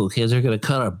high school kids. They're gonna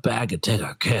cut our bag and take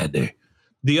our candy.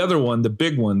 The other one, the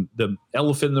big one, the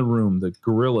elephant in the room, the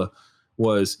gorilla,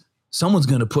 was someone's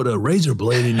gonna put a razor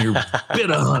blade in your bit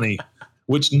of honey,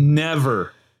 which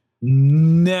never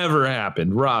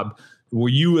happened. Rob, were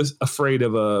you afraid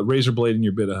of a razor blade in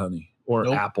your bit of honey, or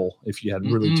Nope. apple if you had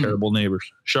really terrible neighbors?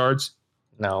 Shards?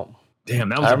 No. Damn,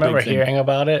 that was I a big remember thing. hearing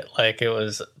about it, like it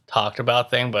was talked about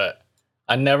thing, but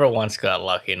I never once got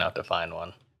lucky enough to find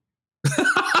one.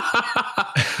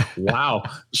 Wow.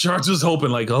 Shards was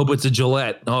hoping, like, hope it's a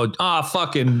Gillette.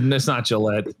 Fucking, it's not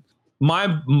Gillette.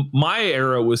 My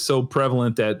era was so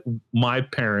prevalent that my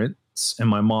parents and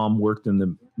my mom worked in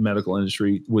the medical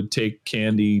industry, would take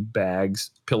candy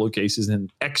bags, pillowcases,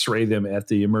 and x-ray them at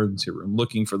the emergency room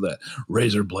looking for the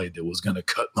razor blade that was going to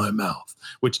cut my mouth,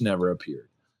 which never appeared.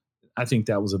 I think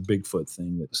that was a Bigfoot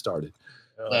thing that started.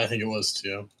 I think it was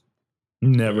too.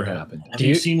 Never happened. Have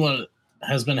you seen what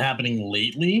has been happening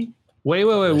lately? Wait.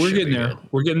 We're getting there.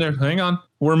 We're getting there. Hang on.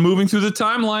 We're moving through the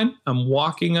timeline. I'm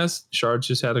walking us. Shard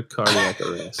just had a cardiac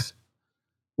arrest.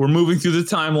 We're moving through the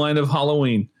timeline of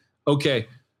Halloween. Okay.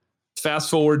 Fast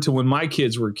forward to when my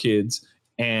kids were kids,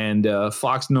 and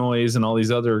Fox Noise and all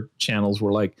these other channels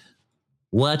were like,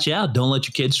 watch out. Don't let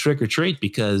your kids trick or treat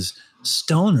because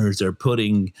stoners are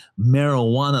putting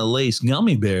marijuana-laced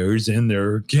gummy bears in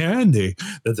their candy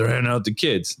that they're handing out to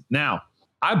kids. Now,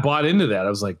 I bought into that. I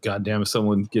was like, God damn, if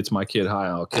someone gets my kid high,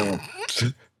 I'll kill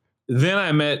him. Then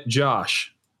I met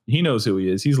Josh. He knows who he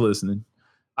is. He's listening.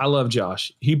 I love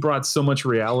Josh. He brought so much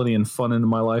reality and fun into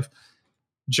my life.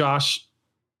 Josh,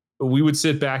 we would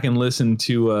sit back and listen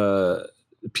to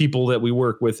people that we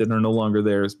work with that are no longer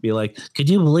there be like, could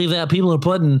you believe that people are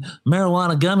putting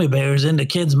marijuana gummy bears into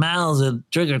kids' mouths and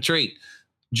trick or treat?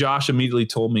 Josh immediately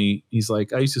told me, he's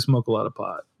like, I used to smoke a lot of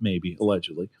pot, maybe,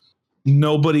 allegedly.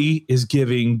 Nobody is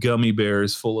giving gummy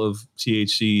bears full of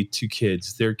THC to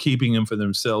kids. They're keeping them for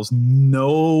themselves.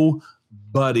 Nobody,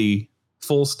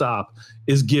 full stop,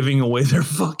 is giving away their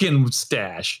fucking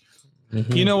stash.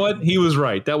 Mm-hmm. You know what? He was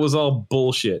right. That was all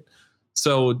bullshit.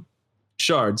 So,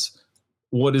 Shards,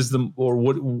 what is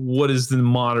the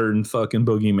modern fucking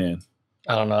boogeyman?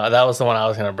 I don't know. That was the one I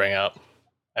was going to bring up,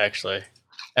 actually.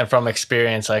 And from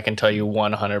experience, I can tell you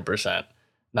 100%,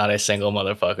 not a single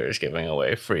motherfucker is giving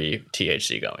away free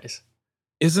THC gummies.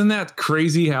 Isn't that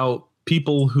crazy how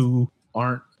people who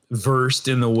aren't versed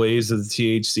in the ways of the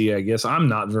THC, I guess I'm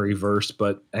not very versed,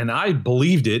 and I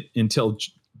believed it until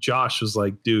Josh was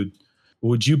like, dude,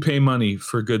 would you pay money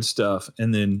for good stuff?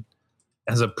 And then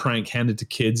as a prank, hand it to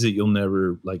kids that you'll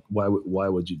never like. Why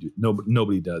would you do?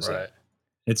 Nobody does that.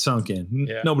 It's sunk in.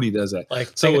 Yeah. Nobody does that.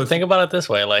 Like, so think about it this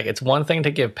way. Like, it's one thing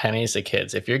to give pennies to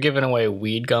kids. If you're giving away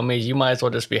weed gummies, you might as well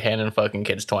just be handing fucking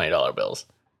kids $20 bills.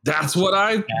 That's what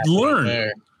I learned.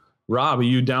 Fair. Rob, are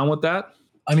you down with that?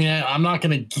 I mean, I'm not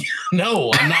going to.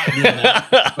 No, I'm not doing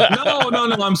that. No.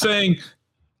 I'm saying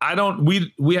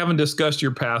we haven't discussed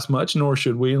your past much, nor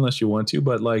should we, unless you want to.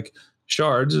 But like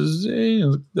Shards is,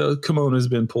 the kimono has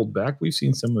been pulled back. We've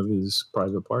seen some of his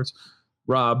private parts.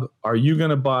 Rob, are you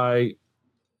going to buy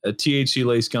a THC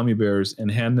laced gummy bears and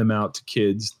hand them out to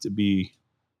kids to be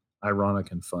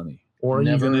ironic and funny? Or are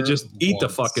you going to just eat the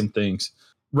fucking things?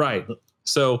 Right.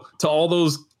 So to all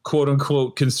those quote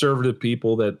unquote conservative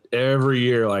people that every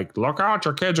year, like, look out,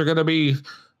 your kids are going to be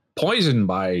poisoned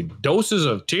by doses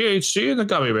of THC in the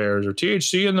gummy bears or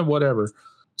THC in the whatever.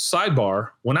 Sidebar,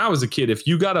 when I was a kid, if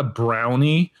you got a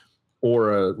brownie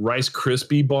or a Rice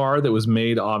Krispie bar that was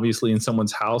made obviously in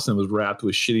someone's house and was wrapped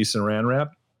with shitty saran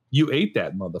wrap, you ate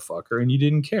that motherfucker and you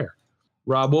didn't care.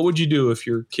 Rob, what would you do if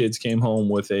your kids came home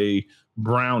with a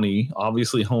brownie,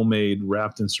 obviously homemade,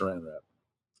 wrapped in saran wrap?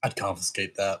 I'd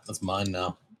confiscate that. That's mine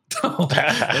now.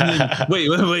 Wait,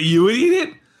 you would eat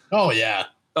it? Oh, yeah.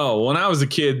 Oh, when I was a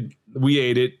kid, we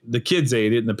ate it. The kids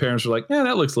ate it, and the parents were like, yeah,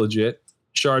 that looks legit.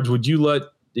 Shards, would you let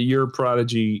your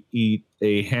prodigy eat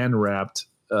a hand-wrapped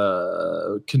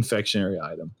confectionery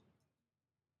item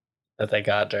that they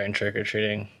got during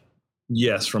trick-or-treating?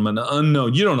 Yes, from an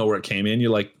unknown. You don't know where it came in.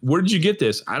 You're like, where did you get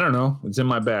this? I don't know. It's in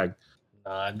my bag.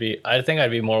 I think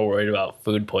I'd be more worried about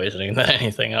food poisoning than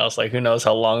anything else. Like, who knows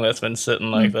how long that's been sitting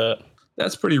like that.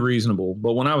 That's pretty reasonable.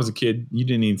 But when I was a kid, you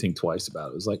didn't even think twice about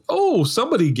it. It was like, oh,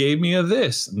 somebody gave me a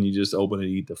this. And you just open it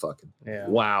and eat the fucking. Yeah.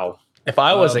 Wow. If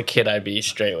I was a kid, I'd be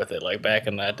straight with it. Like back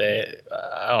in that day,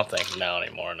 I don't think now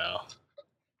anymore now.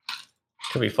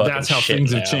 Could be fucking. That's how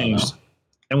things have changed.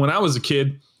 And when I was a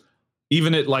kid,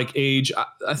 even at like age,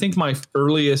 I think my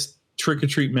earliest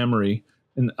trick-or-treat memory,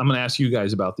 and I'm going to ask you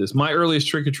guys about this. My earliest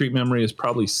trick-or-treat memory is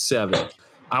probably 7.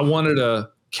 I wanted a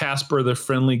Casper the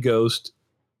Friendly Ghost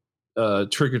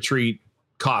trick-or-treat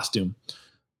costume.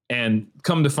 And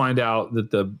come to find out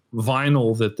that the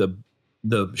vinyl that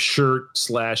the shirt /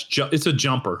 it's a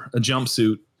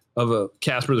jumpsuit of a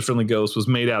Casper the Friendly Ghost was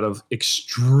made out of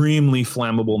extremely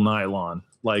flammable nylon.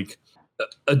 Like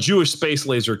a Jewish space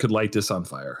laser could light this on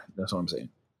fire. That's what I'm saying.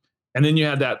 And then you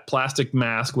had that plastic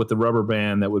mask with the rubber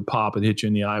band that would pop and hit you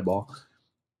in the eyeball.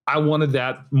 I wanted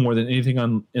that more than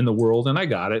anything in the world, and I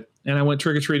got it. And I went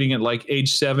trick-or-treating at like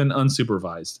age 7,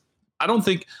 unsupervised.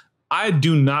 I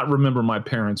do not remember my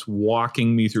parents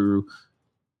walking me through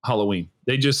Halloween.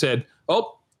 They just said,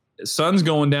 oh, the sun's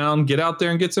going down. Get out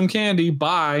there and get some candy.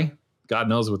 Bye. God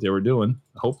knows what they were doing.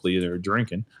 Hopefully they were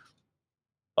drinking.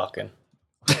 Fucking.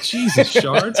 Jesus,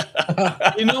 Shards.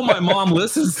 You know my mom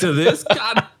listens to this.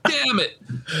 God damn it.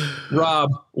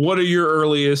 Rob, what are your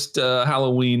earliest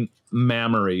Halloween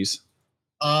memories?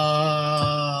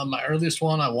 My earliest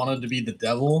one, I wanted to be the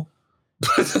devil.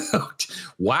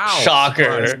 Wow.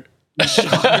 Shocker. I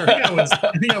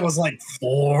think I was like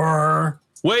 4.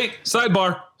 Wait,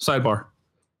 sidebar.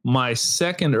 My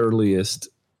second earliest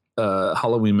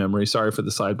Halloween memory. Sorry for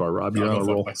the sidebar, Rob. You're on a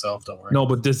roll. Myself, don't worry. No,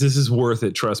 but this is worth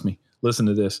it. Trust me. Listen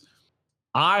to this.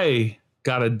 I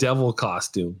got a devil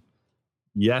costume.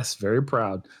 Yes, very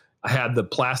proud. I had the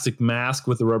plastic mask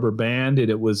with the rubber band, and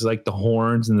it was like the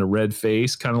horns and the red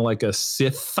face, kind of like a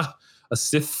Sith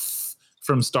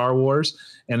from Star Wars.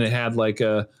 And it had like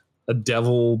a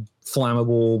devil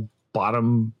flammable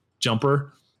bottom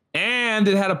jumper. And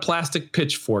it had a plastic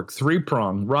pitchfork,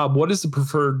 3-prong. Rob, what is the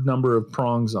preferred number of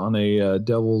prongs on a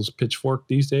devil's pitchfork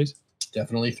these days?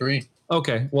 Definitely 3.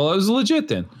 Okay, well, it was legit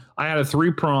then. I had a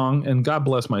 3-prong, and God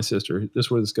bless my sister. This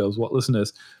is where this goes. Well, listen to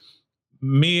this.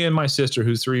 Me and my sister,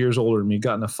 who's 3 years older than me,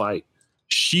 got in a fight.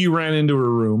 She ran into her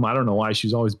room. I don't know why.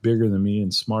 She's always bigger than me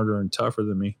and smarter and tougher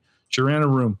than me. She ran her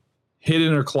room, hid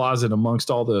in her closet amongst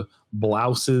all the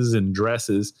blouses and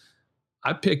dresses.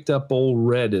 I picked up old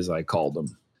Red, as I called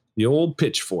him, the old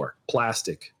pitchfork,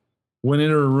 plastic. Went in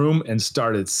her room and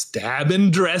started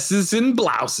stabbing dresses and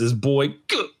blouses, boy.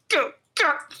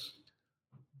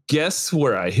 Guess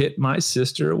where I hit my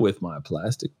sister with my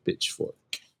plastic pitchfork?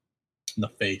 in the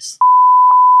face.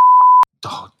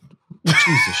 Oh,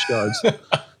 Jesus, Shards.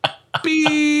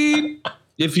 Beep.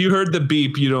 If you heard the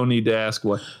beep, you don't need to ask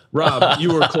what. Rob,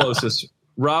 you were closest.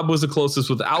 Rob was the closest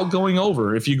without going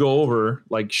over. If you go over,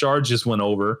 like Shard just went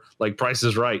over, like Price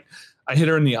is Right. I hit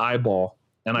her in the eyeball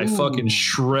and I fucking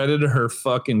shredded her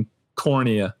fucking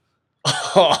cornea.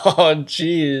 Oh,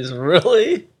 jeez,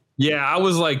 really? Yeah, I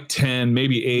was like 10,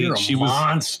 maybe 8. You're a she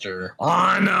monster. was.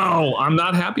 I know. I'm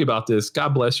not happy about this. God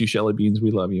bless you, Shelly Beans. We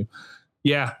love you.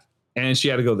 Yeah. And she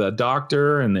had to go to the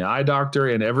doctor and the eye doctor.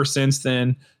 And ever since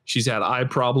then, she's had eye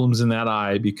problems in that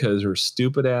eye because her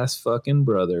stupid ass fucking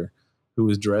brother, who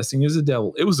was dressing as a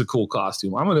devil. It was a cool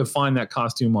costume. I'm going to find that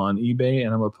costume on eBay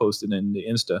and I'm going to post it in the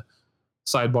Insta.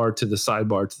 Sidebar to the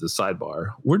sidebar to the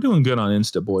sidebar. We're doing good on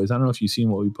Insta, boys. I don't know if you've seen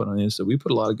what we put on Insta. We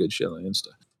put a lot of good shit on Insta.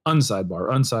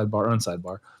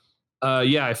 Unsidebar.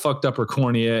 Yeah, I fucked up her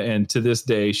cornea, and to this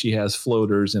day, she has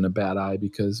floaters in a bad eye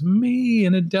because me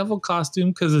in a devil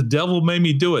costume, because the devil made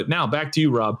me do it. Now, back to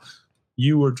you, Rob.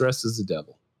 You were dressed as the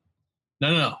devil.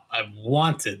 No. I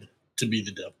wanted to be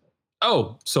the devil.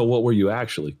 Oh, so what were you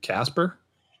actually? Casper?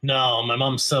 No, my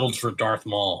mom settled for Darth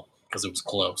Maul because it was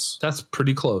close. That's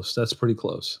pretty close.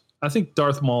 I think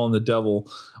Darth Maul and the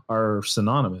devil are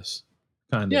synonymous,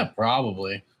 kind of. Yeah,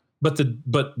 probably.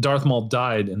 But Darth Maul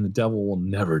died, and the devil will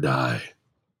never die.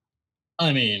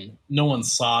 I mean, no one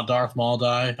saw Darth Maul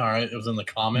die. All right, it was in the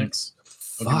comics.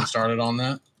 Don't get me started on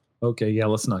that. Okay, yeah,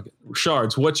 let's not get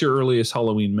Shards. What's your earliest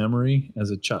Halloween memory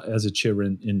as a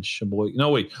children in Sheboygan?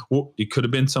 No, wait, it could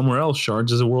have been somewhere else.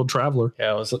 Shards is a world traveler.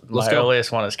 Yeah, my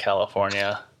earliest one is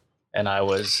California, and I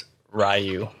was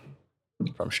Ryu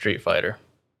from Street Fighter.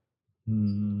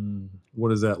 What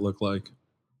does that look like?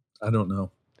 I don't know.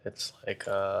 It's like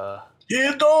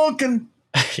yeah, Duncan.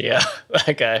 Yeah,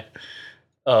 that guy.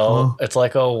 Oh, It's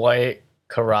like a white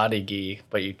karate gi,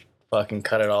 but you fucking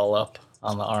cut it all up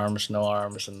on the arms, no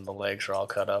arms, and the legs are all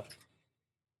cut up.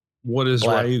 What is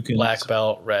Ryukin? Black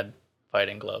belt, red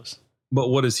fighting gloves. But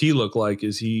what does he look like?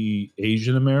 Is he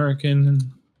Asian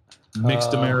American,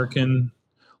 mixed American,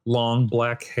 long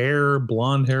black hair,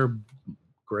 blonde hair,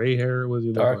 gray hair? What does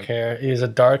he dark look like? Hair. He's a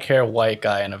dark hair white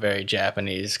guy in a very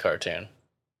Japanese cartoon.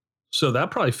 So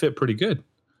that probably fit pretty good.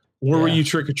 Where were you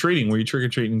trick-or-treating? Were you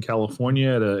trick-or-treating in California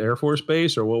at an Air Force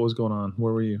base, or what was going on?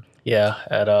 Where were you? Yeah,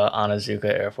 at Onizuka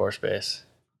Air Force Base.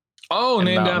 Oh,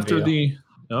 named after the...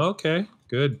 Okay,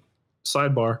 good.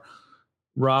 Sidebar.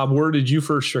 Rob, where did you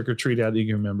first trick-or-treat at? Do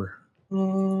you remember?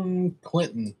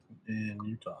 Clinton in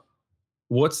Utah.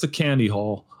 What's the candy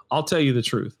haul? I'll tell you the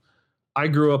truth. I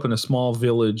grew up in a small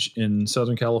village in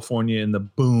Southern California in the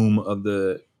boom of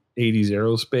the 80s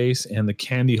aerospace, and the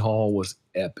candy haul was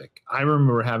epic. I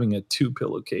remember having a 2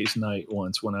 pillowcase night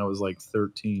once when I was like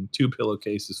 13, 2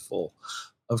 pillowcases full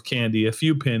of candy, a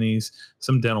few pennies,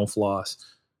 some dental floss.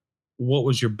 What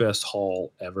was your best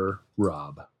haul ever,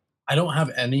 Rob? I don't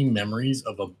have any memories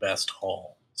of a best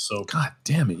haul. So God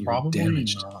damn it, you're probably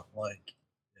damaged.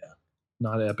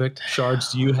 Not epic.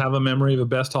 Shards, do you have a memory of a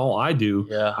best haul? I do.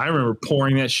 Yeah. I remember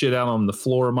pouring that shit out on the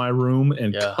floor of my room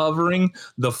and covering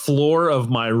the floor of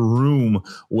my room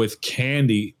with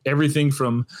candy. Everything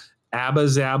from Abba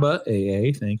Zaba,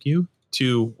 AA, thank you,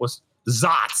 to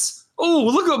Zots. Oh,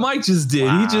 look what Mike just did.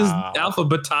 Wow. He just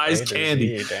alphabetized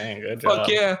candy. Dang, good job. Fuck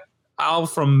yeah.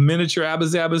 From miniature Abba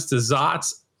Zabas to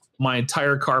Zots, my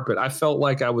entire carpet. I felt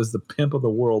like I was the pimp of the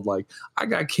world. Like, I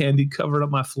got candy covered up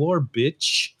my floor,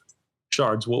 bitch.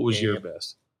 Shards, what was your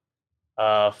best?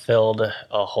 Filled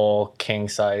a whole king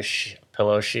size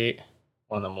pillow sheet,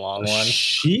 one of them long ones.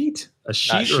 Sheet? A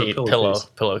sheet or a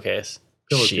pillowcase?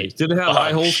 Pillowcase. Did it have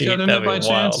eye holes cut in it by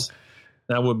chance?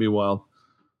 That would be wild.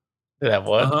 Did it have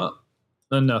what?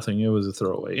 Nothing. It was a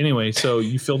throwaway. Anyway, so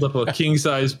you filled up a king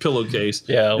size pillowcase.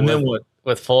 Yeah. And then what?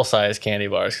 With full size candy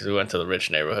bars because we went to the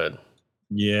rich neighborhood.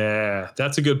 Yeah,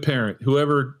 that's a good parent.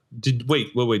 Whoever did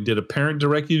wait, did a parent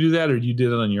direct you to do that, or you did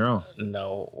it on your own?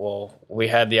 No, well, we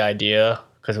had the idea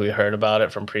because we heard about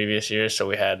it from previous years, so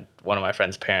we had one of my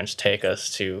friend's parents take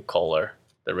us to Kohler,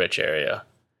 the rich area,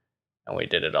 and we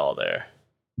did it all there.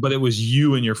 But it was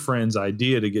you and your friend's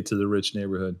idea to get to the rich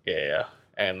neighborhood. Yeah,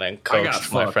 and then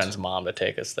coaxed my friend's mom to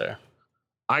take us there.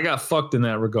 I got fucked in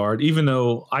that regard, even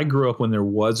though I grew up when there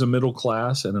was a middle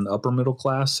class and an upper middle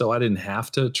class, so I didn't have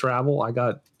to travel. I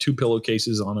got 2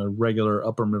 pillowcases on a regular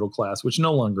upper middle class, which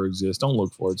no longer exists. Don't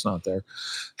look for it. It's not there.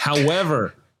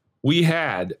 However, we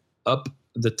had up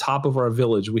the top of our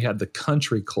village, we had the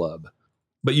country club,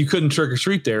 but you couldn't trick or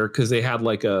treat there because they had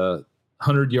like a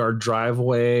 100-yard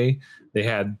driveway. They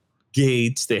had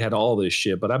gates. They had all this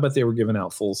shit, but I bet they were giving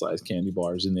out full-size candy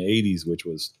bars in the 80s, which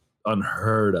was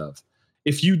unheard of.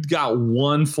 if you got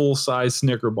one full size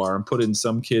Snicker bar and put it in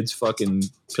some kid's fucking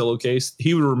pillowcase,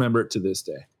 he would remember it to this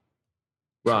day.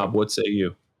 Rob, what say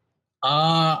you?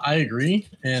 I agree.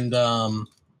 And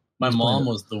my mom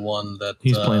was the one that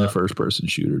he's playing a first person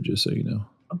shooter, just so you know.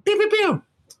 Pew, pew, pew.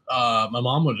 My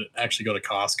mom would actually go to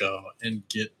Costco and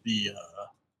get the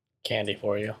candy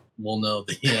for you. Well, no,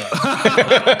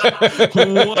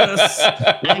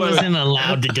 I wasn't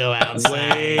allowed to go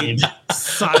outside.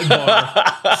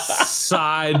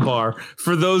 Sidebar.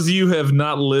 For those of you who have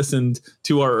not listened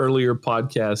to our earlier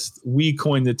podcast, we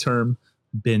coined the term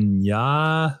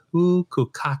Benyahu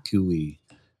Kukakui.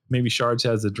 Maybe Shards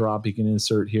has a drop he can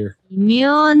insert here.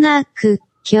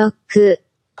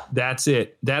 That's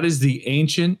it. That is the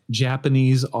ancient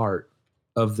Japanese art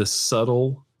of the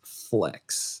subtle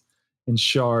flex. And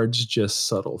Shards just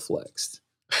subtle flexed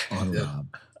on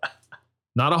Rob.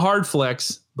 Not a hard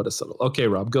flex, but a subtle. Okay,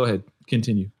 Rob, go ahead.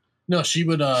 Continue. No, she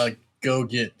would go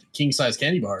get king size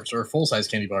candy bars or full size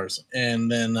candy bars.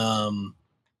 And then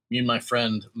me and my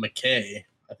friend McKay,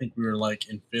 I think we were like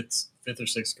in fifth or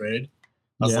sixth grade.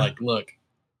 I was like, look,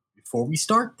 before we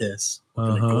start this, we're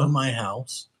going to go in my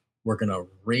house. We're going to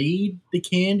raid the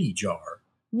candy jar.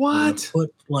 What?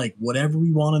 Put like whatever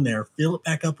we want in there, fill it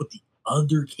back up with the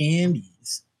other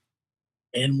candies,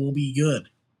 and we'll be good.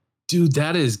 Dude,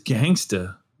 that is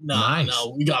gangsta.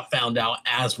 No, we got found out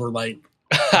as we're like,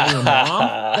 your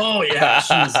mom? Oh, yeah,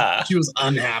 she was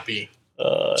unhappy.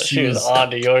 She was on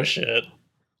to your shit.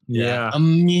 Yeah,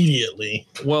 immediately.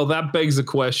 Well, that begs the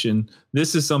question.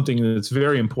 This is something that's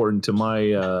very important to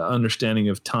my understanding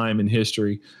of time and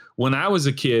history. When I was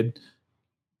a kid,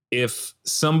 if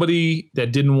somebody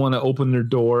that didn't want to open their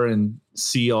door and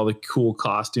see all the cool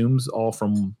costumes, all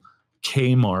from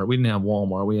Kmart, we didn't have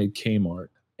Walmart, we had Kmart,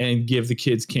 and give the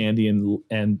kids candy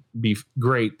and be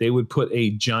great, they would put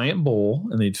a giant bowl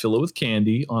and they'd fill it with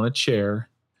candy on a chair,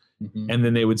 and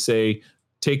then they would say,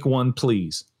 "Take one,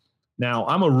 please." Now,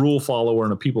 I'm a rule follower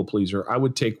and a people pleaser. I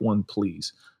would take one,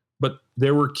 please. But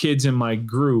there were kids in my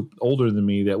group older than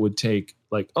me that would take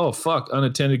like, oh, fuck,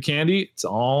 unattended candy. It's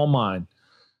all mine.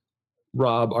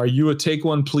 Rob, are you a take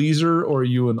one pleaser or are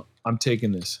you I'm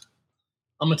taking this?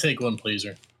 I'm going to take one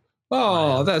pleaser.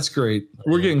 Oh, that's great.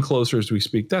 We're getting closer as we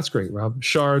speak. That's great, Rob.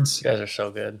 Shards. You guys are so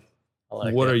good. I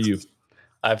like what it. are you?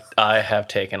 I have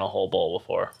taken a whole bowl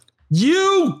before.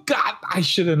 I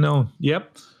should have known.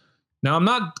 Yep. Now I'm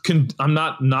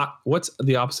not what's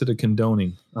the opposite of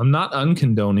condoning? I'm not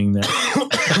uncondoning that.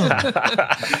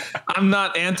 I'm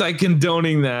not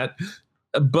anti-condoning that,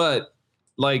 but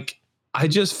like I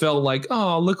just felt like,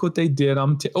 oh, look what they did.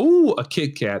 A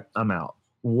Kit Kat. I'm out.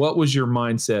 What was your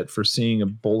mindset for seeing a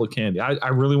bowl of candy? I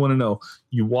really want to know.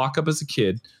 You walk up as a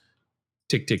kid,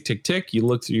 tick, tick, tick, tick. You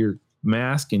look through your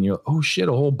mask and you're, oh shit,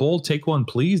 a whole bowl. Take one,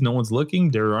 please. No one's looking.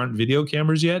 There aren't video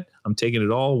cameras yet. I'm taking it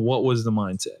all. What was the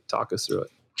mindset? Talk us through it.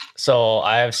 So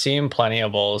I have seen plenty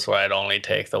of bowls where I'd only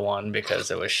take the one because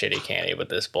it was shitty candy, but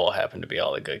this bowl happened to be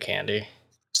all the good candy.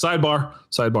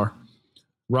 Sidebar.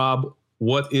 Rob,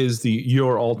 what is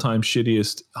your all-time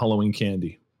shittiest Halloween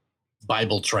candy?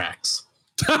 Bible tracts.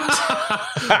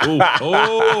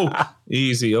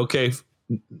 Easy. Okay.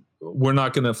 We're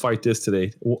not going to fight this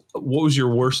today. What was your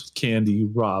worst candy,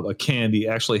 Rob? A candy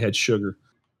actually had sugar.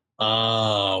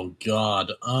 Oh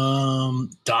God.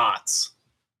 Dots.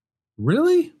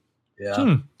 Really?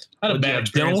 Yeah. I had a bad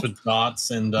experience with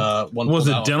dots and one. Was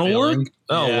it dental work?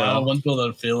 Oh yeah, one filled out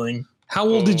a filling. How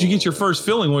old did you get your first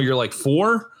filling? Well, you're like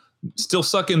 4, still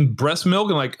sucking breast milk,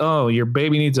 and like, oh, your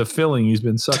baby needs a filling. He's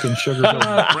been sucking sugar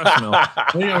breast milk.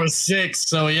 I think I was 6,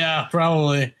 so yeah,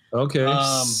 probably. Okay.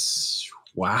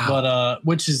 Wow. But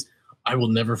which is, I will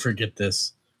never forget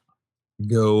this.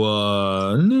 Go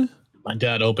on. My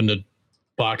dad opened a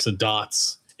box of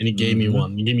dots and he gave me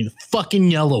one. He gave me the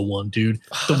fucking yellow one, dude.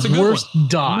 The worst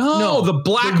dot. No, the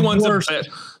black one's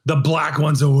the black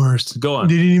one's the worst. Go on.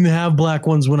 They didn't even have black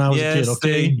ones when I was a kid.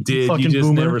 Okay, they did. You just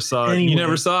boomer. never saw it. Anyway. You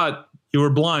never saw it. You were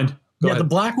blind. Go ahead. The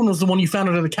black one was the one you found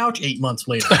under the couch 8 months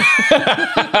later.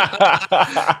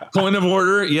 Point of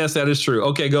order. Yes, that is true.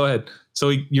 Okay, go ahead. So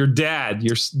your dad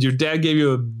gave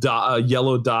you a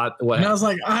yellow dot. And I was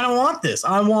like, I don't want this.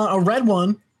 I want a red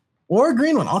one or a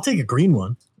green one. I'll take a green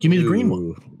one. Give me the green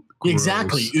one. Gross.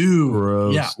 Exactly. Ooh.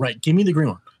 Gross. Yeah, right. Give me the green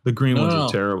one. The green ones are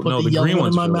terrible. Put the green one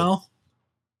in my mouth.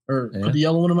 Put the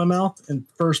yellow one in my mouth, and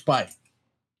first bite,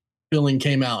 filling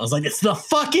came out. I was like, it's the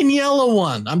fucking yellow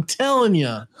one. I'm telling you.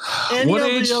 What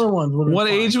age? The other ones what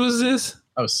age was this?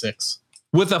 I was 6.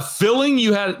 With a filling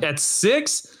you had at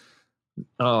 6?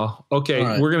 Oh, okay.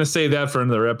 Right. We're going to save that for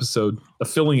another episode. A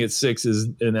filling at 6 is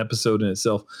an episode in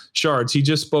itself. Shards, he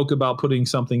just spoke about putting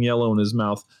something yellow in his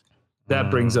mouth. That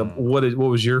brings up what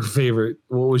was your favorite?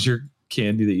 What was your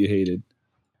candy that you hated?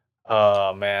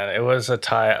 Oh man, it was a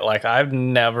tie. Like I've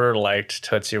never liked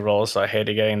Tootsie Rolls, so I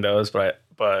hated getting those. But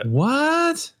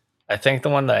what? I think the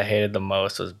one that I hated the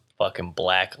most was fucking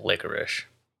black licorice.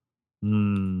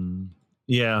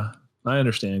 Yeah, I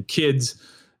understand. Kids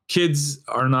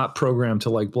are not programmed to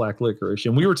like black licorice,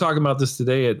 and we were talking about this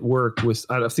today at work with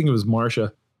I think it was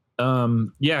Marsha.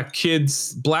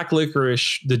 Kids, black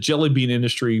licorice. The jelly bean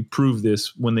industry proved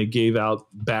this when they gave out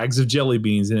bags of jelly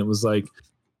beans, and it was like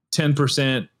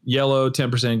 10% yellow,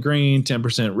 10% green,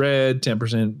 10% red,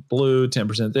 10% blue,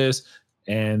 10% this,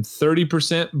 and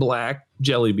 30% black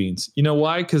jelly beans. You know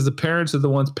why? Because the parents are the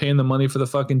ones paying the money for the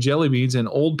fucking jelly beans, and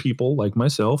old people like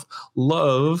myself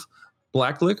love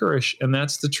black licorice. And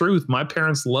that's the truth. My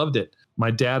parents loved it.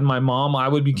 My dad, my mom, I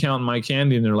would be counting my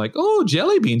candy and they're like, oh,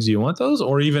 jelly beans, do you want those?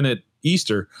 Or even at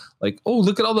Easter, like, oh,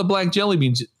 look at all the black jelly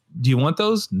beans. Do you want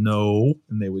those? No.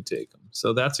 And they would take them.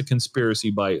 So that's a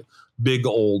conspiracy by Big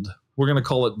Old. We're going to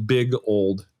call it Big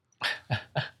Old.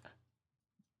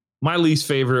 My least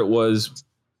favorite was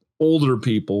older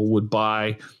people would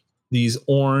buy these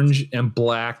orange and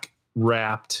black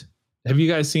wrapped. Have you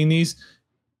guys seen these?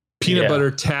 Peanut butter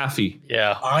taffy.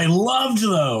 Yeah. I loved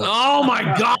those. Oh my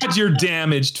God, you're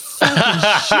damaged.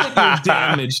 Fucking shit, you're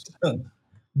damaged.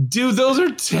 Dude, those are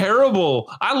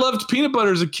terrible. I loved peanut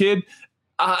butter as a kid.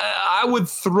 I would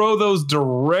throw those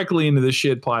directly into the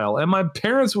shit pile. And my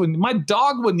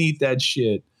dog wouldn't eat that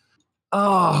shit.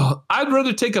 Oh, I'd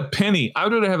rather take a penny. I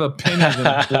would rather have a penny than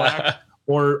a black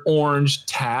or orange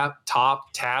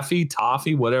toffee,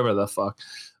 whatever the fuck.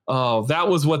 Oh, that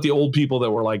was what the old people that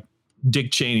were like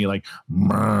Dick Cheney, like,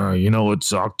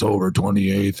 it's October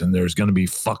 28th and there's going to be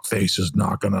fuck faces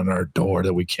knocking on our door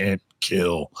that we can't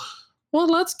kill. Well,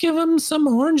 let's give them some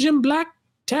orange and black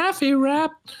taffy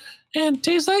wrap and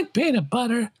taste like peanut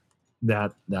butter.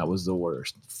 That was the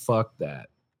worst. Fuck that.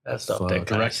 That stuff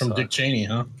direct from Dick Cheney,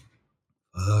 huh?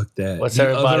 Fuck that. What's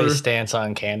everybody's stance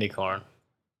on candy corn?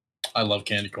 I love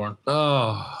candy corn.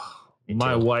 Oh,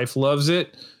 my wife loves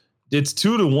it. It's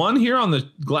 2-1 here on the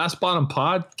Glass Bottom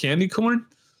Pod candy corn.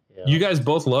 Yeah. You guys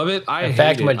both love it. In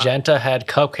fact, Magenta had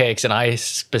cupcakes, and I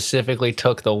specifically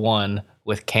took the one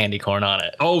with candy corn on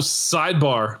it. Oh,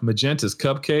 sidebar. Magenta's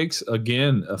cupcakes,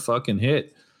 again, a fucking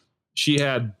hit. She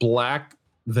had black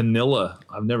vanilla.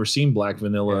 I've never seen black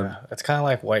vanilla. Yeah, it's kind of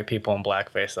like white people in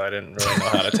blackface, so I didn't really know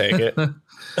how to take it.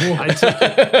 I took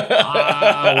it.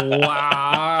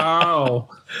 Wow.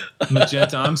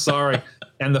 Magenta, I'm sorry.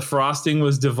 And the frosting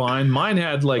was divine. Mine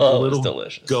had like little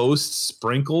ghost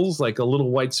sprinkles, like a little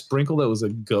white sprinkle that was a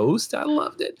ghost. I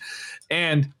loved it.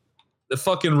 And the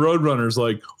fucking Roadrunner's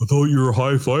like, I thought you were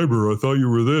high fiber. I thought you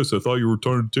were this. I thought you were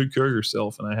trying to take care of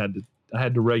yourself. And I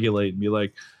had to regulate and be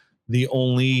like, the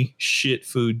only shit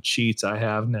food cheats I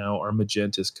have now are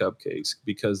Magenta's cupcakes,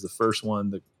 because the first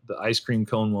one, the ice cream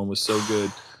cone one, was so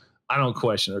good. I don't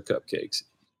question her cupcakes.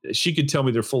 She could tell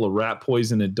me they're full of rat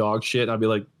poison and dog shit. I'd be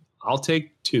like, I'll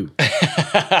take 2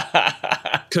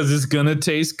 because it's going to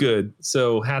taste good.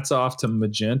 So hats off to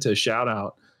Magenta. Shout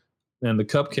out. And the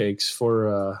cupcakes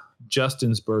for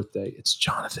Justin's birthday. It's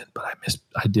Jonathan, but I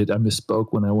misspoke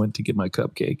when I went to get my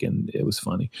cupcake, and it was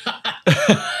funny.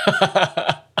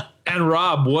 And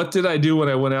Rob, what did I do when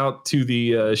I went out to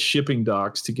the shipping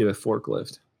docks to get a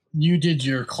forklift? You did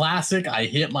your classic. I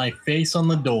hit my face on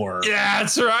the door. Yeah,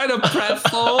 that's right. A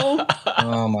pretzel.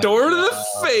 Door to the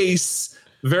face.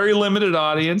 Very limited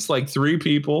audience, like 3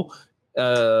 people.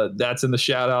 That's in the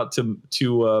shout out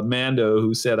to Mando,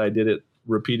 who said I did it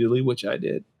repeatedly, which I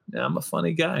did. Yeah, I'm a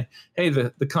funny guy. Hey,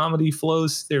 the comedy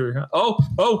flows there.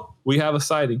 Oh, we have a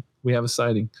sighting.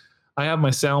 I have my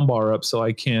sound bar up, so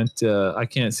I can't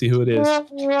see who it is.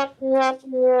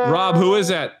 Rob, who is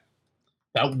that?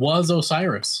 That was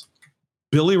Osiris.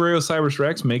 Billy Ray Osiris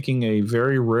Rex making a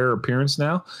very rare appearance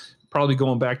now. Probably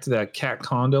going back to that cat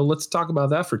condo. Let's talk about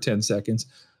that for 10 seconds.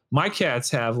 My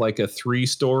cats have like a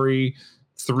 3-story,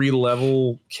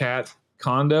 3-level cat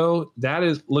condo.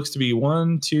 That looks to be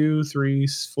 1, 2, 3,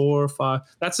 4, 5.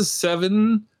 That's a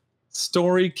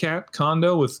 7-story cat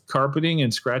condo with carpeting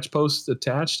and scratch posts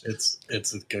attached. It's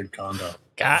a good condo.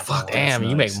 God damn,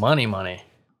 you make money.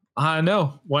 I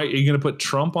know. Why are you going to put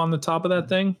Trump on the top of that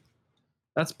thing?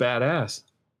 That's badass.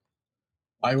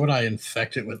 Why would I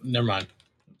infect it with? Never mind.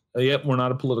 Yep, we're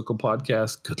not a political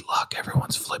podcast. Good luck.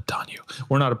 Everyone's flipped on you.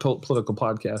 We're not a political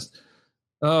podcast.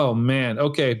 Oh, man.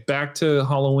 Okay, back to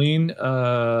Halloween.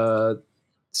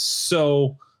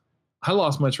 So I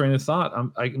lost my train of thought.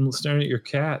 I'm staring at your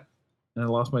cat, and I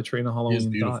lost my train of Halloween He's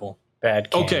beautiful. Thought.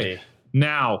 Bad candy. Okay,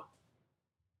 now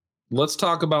let's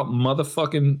talk about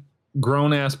motherfucking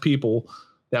grown-ass people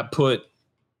that put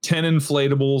 10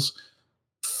 inflatables,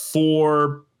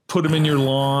 4 put them in your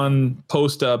lawn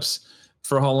post-ups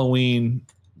for Halloween.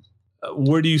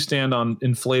 Where do you stand on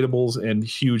inflatables and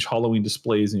huge Halloween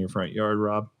displays in your front yard,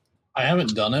 Rob? I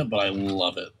haven't done it, but I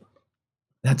love it.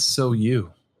 That's so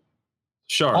you.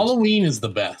 Shards. Halloween is the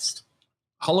best.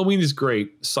 Halloween is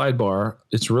great. Sidebar,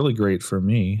 it's really great for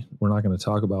me. We're not going to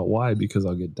talk about why because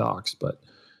I'll get doxxed, but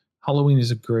Halloween is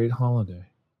a great holiday.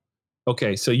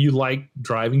 Okay, so you like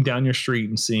driving down your street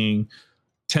and seeing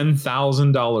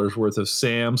 $10,000 worth of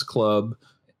Sam's Club,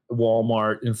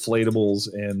 Walmart,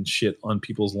 inflatables, and shit on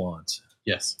people's lawns.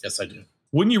 Yes, I do.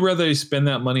 Wouldn't you rather they spend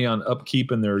that money on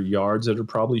upkeep in their yards that are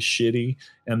probably shitty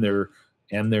and their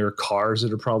cars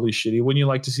that are probably shitty? Wouldn't you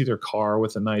like to see their car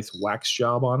with a nice wax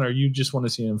job on it, or you just want to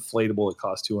see an inflatable that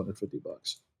costs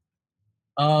 $250?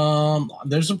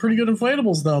 There's some pretty good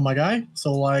inflatables though, my guy.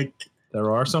 So like,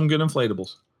 there are some good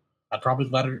inflatables. I'd probably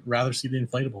rather see the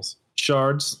inflatables.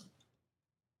 Shards,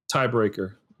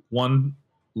 tiebreaker. One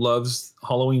loves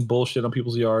Halloween bullshit on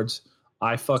people's yards.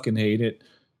 I fucking hate it.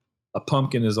 A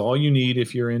pumpkin is all you need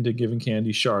if you're into giving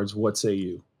candy. Shards, what say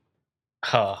you?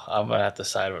 Oh, I'm gonna have to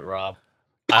side with Rob.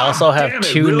 I also have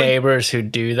two neighbors who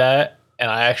do that, and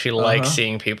I actually like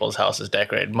seeing people's houses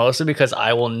decorated, mostly because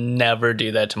I will never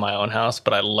do that to my own house,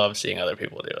 but I love seeing other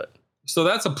people do it. So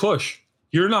that's a push.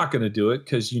 You're not going to do it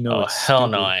because you know. Oh, it's hell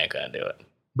stupid, no, I ain't going to do it.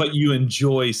 But you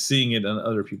enjoy seeing it on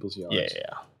other people's yards.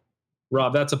 Yeah.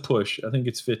 Rob, that's a push. I think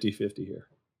it's 50-50 here.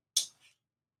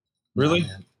 Really?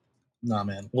 Nah,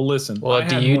 man. Well, listen. Well,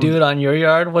 do you do it on your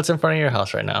yard? What's in front of your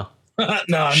house right now?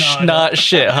 No. Not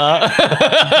shit, huh?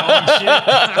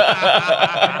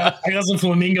 I got some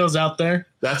flamingos out there.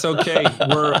 That's okay.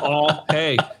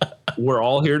 We're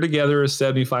all here together as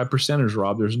 75%ers,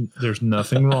 Rob. There's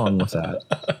nothing wrong with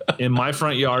that. In my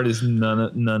front yard is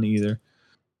none either.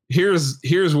 Here's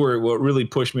where what really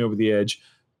pushed me over the edge.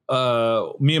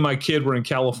 Me and my kid were in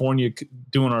California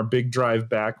doing our big drive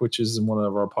back, which is in one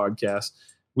of our podcasts.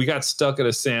 We got stuck at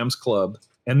a Sam's Club,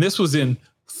 and this was in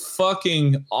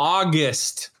fucking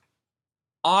August.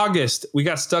 We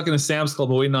got stuck in a Sam's Club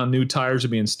waiting on new tires to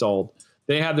be installed.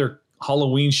 They had their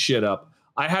Halloween shit up.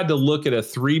 I had to look at a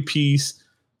 3-piece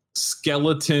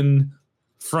skeleton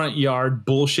front yard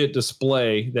bullshit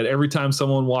display that every time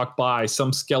someone walked by,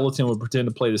 some skeleton would pretend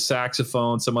to play the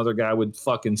saxophone. Some other guy would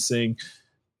fucking sing.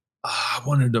 I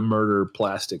wanted to murder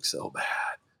plastic so bad.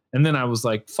 And then I was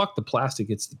like, fuck the plastic.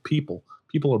 It's the people.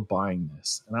 People are buying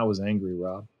this. And I was angry,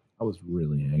 Rob. I was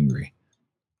really angry.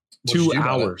 2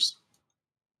 hours.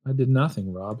 I did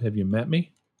nothing, Rob. Have you met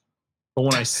me? But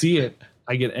when I see it,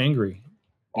 I get angry.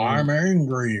 I'm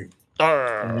angry.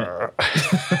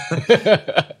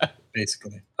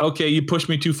 Basically. Okay, you pushed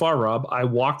me too far, Rob. I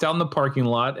walked out in the parking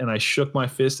lot and I shook my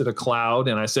fist at a cloud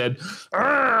and I said,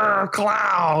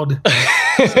 cloud.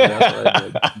 So that's what I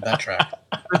did. That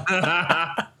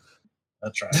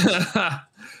track.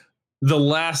 The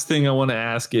last thing I want to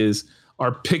ask is,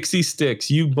 are pixie sticks,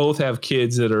 you both have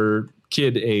kids that are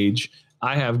kid age.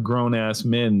 I have grown ass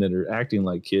men that are acting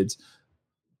like kids.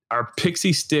 Are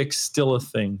pixie sticks still a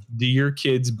thing? Do your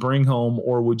kids bring home,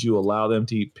 or would you allow them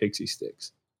to eat pixie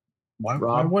sticks?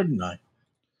 Why wouldn't I?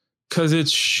 Because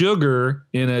it's sugar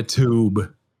in a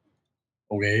tube.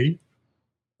 Okay.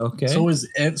 So is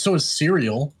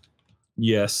cereal.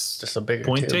 Yes. Just a bigger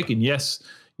point tube. taken. Yes.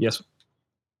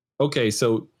 Okay,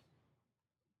 so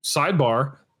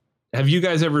sidebar. Have you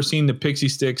guys ever seen the pixie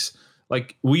sticks?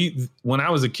 Like when I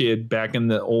was a kid back in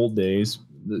the old days,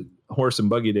 the horse and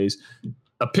buggy days,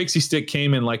 a pixie stick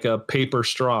came in like a paper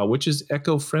straw, which is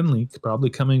eco-friendly, probably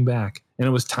coming back. And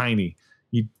it was tiny.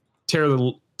 You tear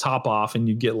the top off and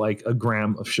you get like a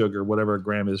gram of sugar, whatever a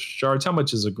gram is. Shards, how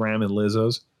much is a gram in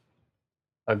Lizzo's?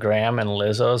 A gram in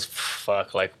Lizzo's?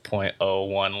 Fuck, like 0.01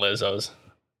 Lizzo's.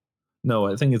 No,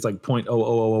 I think it's like 0.00001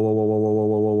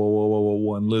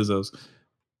 Lizzo's.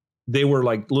 They were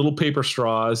like little paper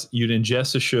straws. You'd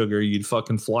ingest the sugar. You'd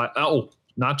fucking fly. Oh,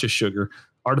 not just sugar,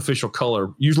 artificial color,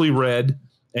 usually red.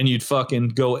 And you'd fucking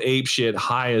go ape shit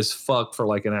high as fuck for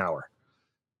like an hour.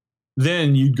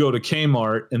 Then you'd go to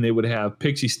Kmart and they would have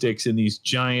pixie sticks in these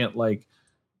giant like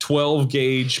 12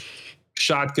 gauge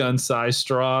shotgun size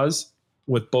straws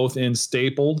with both ends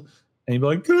stapled. And you'd be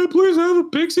like, can I please have a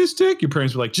pixie stick? Your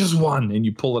parents were like, just one. And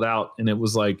you pull it out and it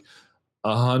was like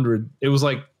 100. It was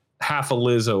like half a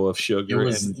Lizzo of sugar. It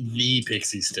was the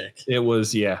pixie stick. It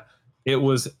was, yeah. It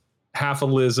was half a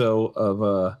Lizzo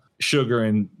of sugar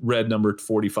and red number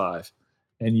 45.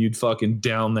 And you'd fucking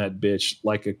down that bitch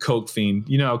like a Coke fiend.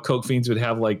 You know how Coke fiends would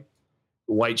have like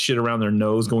white shit around their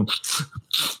nose going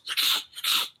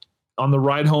on the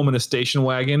ride home in a station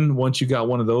wagon, once you got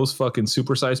one of those fucking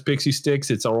supersized pixie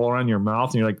sticks, it's all around your mouth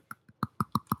and you're like,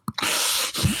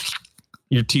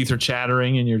 your teeth are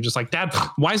chattering and you're just like, Dad,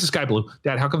 why is the sky blue?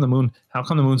 Dad, how come the moon's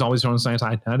always on the same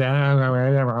side?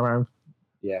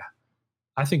 Yeah.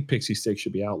 I think pixie sticks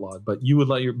should be outlawed, but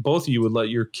both of you would let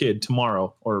your kid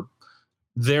tomorrow or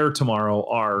their tomorrow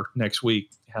or next week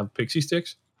have pixie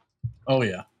sticks? Oh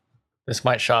yeah. This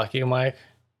might shock you, Mike.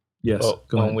 Yes.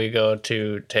 When we go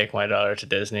to take my daughter to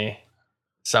Disney,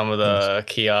 some of the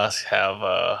kiosks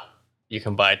have you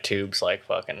can buy tubes like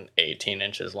fucking 18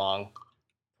 inches long,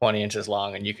 20 inches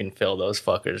long, and you can fill those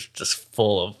fuckers just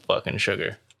full of fucking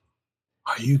sugar.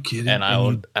 Are you kidding? And I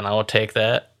will take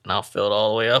that and I'll fill it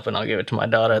all the way up and I'll give it to my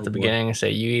daughter at the beginning and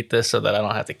say, you eat this so that I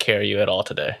don't have to carry you at all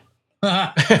today.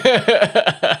 Fuck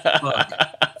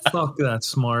that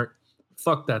smart.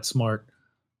 Fuck that smart.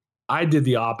 I did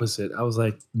the opposite. I was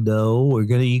like, no, we're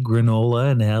going to eat granola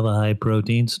and have a high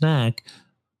protein snack.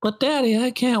 But Daddy,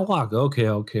 I can't walk. Okay,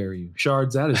 I'll carry you.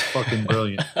 Shards, that is fucking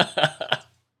brilliant.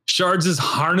 Shards is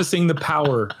harnessing the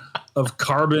power of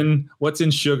carbon. What's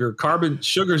in sugar?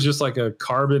 Sugar is just like a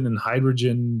carbon and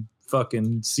hydrogen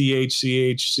fucking CH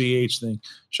thing.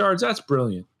 Shards, that's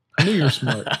brilliant. I knew you were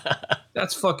smart.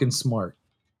 That's fucking smart.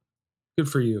 Good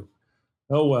for you.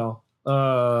 Oh,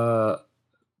 well.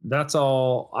 That's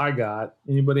all I got.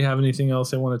 Anybody have anything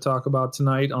else they want to talk about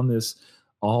tonight on this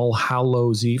All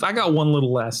Hallows Eve? I got one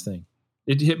little last thing.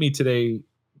 It hit me today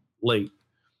late.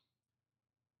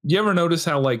 You ever notice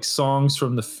how like songs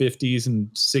from the 50s and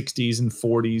 60s and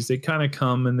 40s, they kind of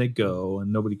come and they go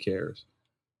and nobody cares.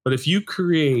 But if you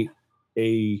create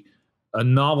a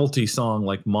novelty song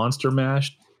like Monster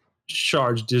Mash,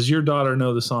 Charge, does your daughter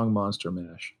know the song Monster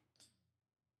Mash?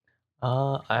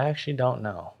 I actually don't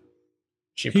know.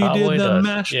 She probably does.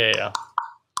 Mash. Yeah.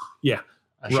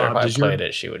 I'm sure Rob, if I played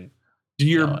it, she would. Do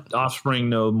your offspring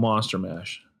know Monster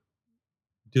Mash?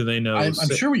 Do they know? I'm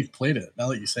sure we've played it now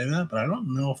that you say that, but I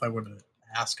don't know if I would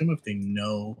ask them if they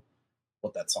know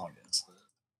what that song is.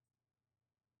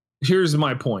 Here's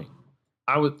my point.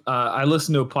 I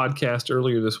listened to a podcast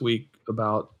earlier this week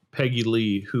about Peggy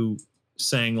Lee, who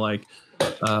sang like,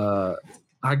 I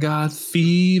got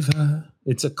fever.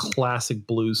 It's a classic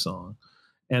blues song.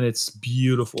 And it's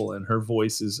beautiful, and her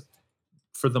voice is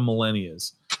for the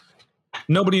millennials.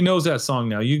 Nobody knows that song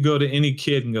now. You go to any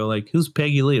kid and go like, who's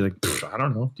Peggy Lee? Like, I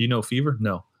don't know. Do you know Fever?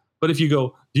 No. But if you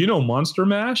go, do you know Monster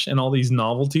Mash? And all these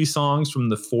novelty songs from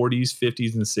the 40s,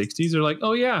 50s, and 60s, they're like,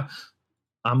 oh, yeah.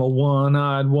 I'm a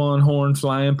one-eyed, one-horned,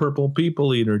 flying purple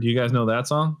people eater. Do you guys know that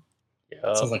song?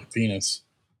 Yeah. Sounds like a penis.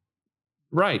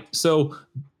 Right. So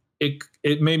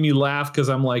it made me laugh because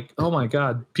I'm like, oh, my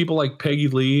God. People like Peggy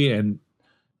Lee and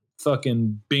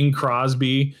fucking Bing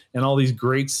Crosby and all these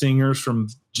great singers from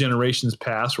generations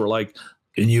past were like,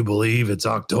 can you believe it's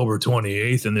October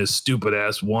 28th and this stupid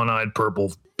ass one-eyed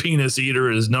purple penis eater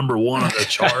is number one on the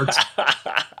charts?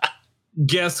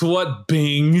 Guess what,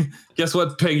 Bing? Guess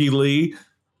what, Peggy Lee?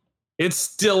 It's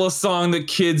still a song that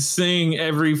kids sing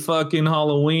every fucking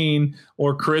Halloween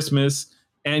or Christmas,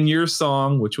 and your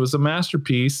song, which was a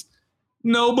masterpiece,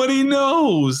 nobody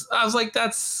knows. I was like,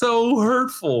 that's so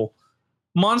hurtful.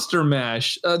 Monster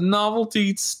Mash, a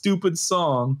novelty, stupid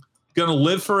song, gonna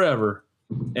live forever.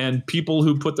 And people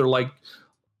who put their like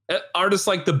artists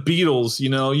like the Beatles, you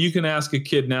know, you can ask a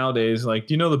kid nowadays, like,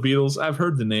 do you know the Beatles? I've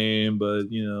heard the name, but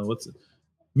you know, what's it?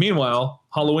 Meanwhile,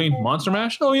 Halloween, Monster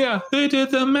Mash. Oh yeah, they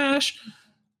did the mash.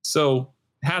 So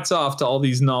hats off to all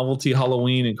these novelty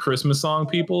Halloween and Christmas song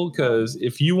people, because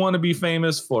if you want to be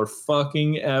famous for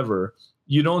fucking ever,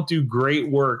 you don't do great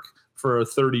work for a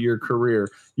 30-year career.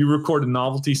 You record a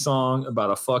novelty song about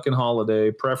a fucking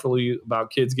holiday, preferably about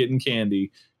kids getting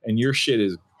candy, and your shit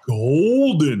is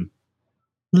golden.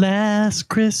 Last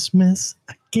Christmas,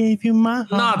 I gave you my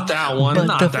heart. Not that one. But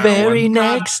not the that very one.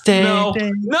 next day, no.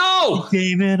 you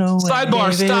gave it away.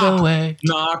 Sidebar, stop.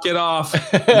 Knock it off.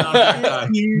 Knock that guy.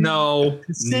 No.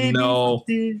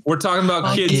 We're talking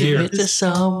about kids give here. It to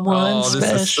someone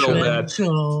this special. is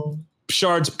so bad.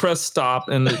 Shards, press stop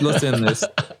and let's end this.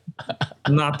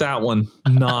 Not that one.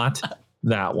 Not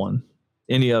that one.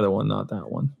 Any other one, not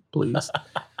that one, please.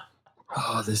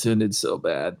 Oh, this ended so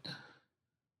bad.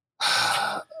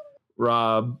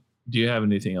 Rob, do you have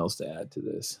anything else to add to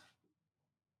this?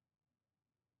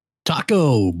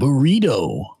 Taco,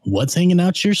 burrito, what's hanging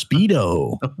out your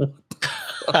Speedo?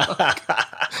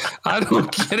 I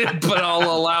don't get it, but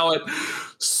I'll allow it.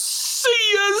 See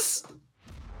yas!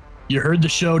 You heard the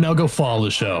show, now go follow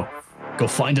the show. Go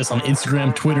find us on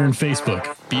Instagram, Twitter, and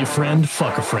Facebook. Be a friend,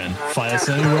 fuck a friend. Find us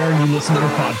anywhere you listen to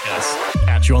our podcast.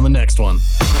 Catch you on the next one.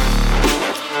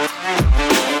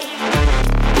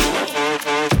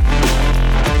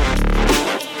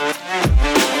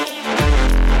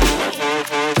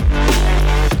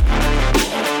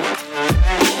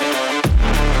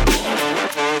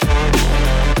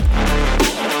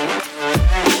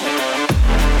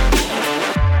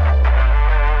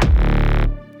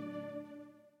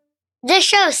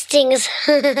 toastings.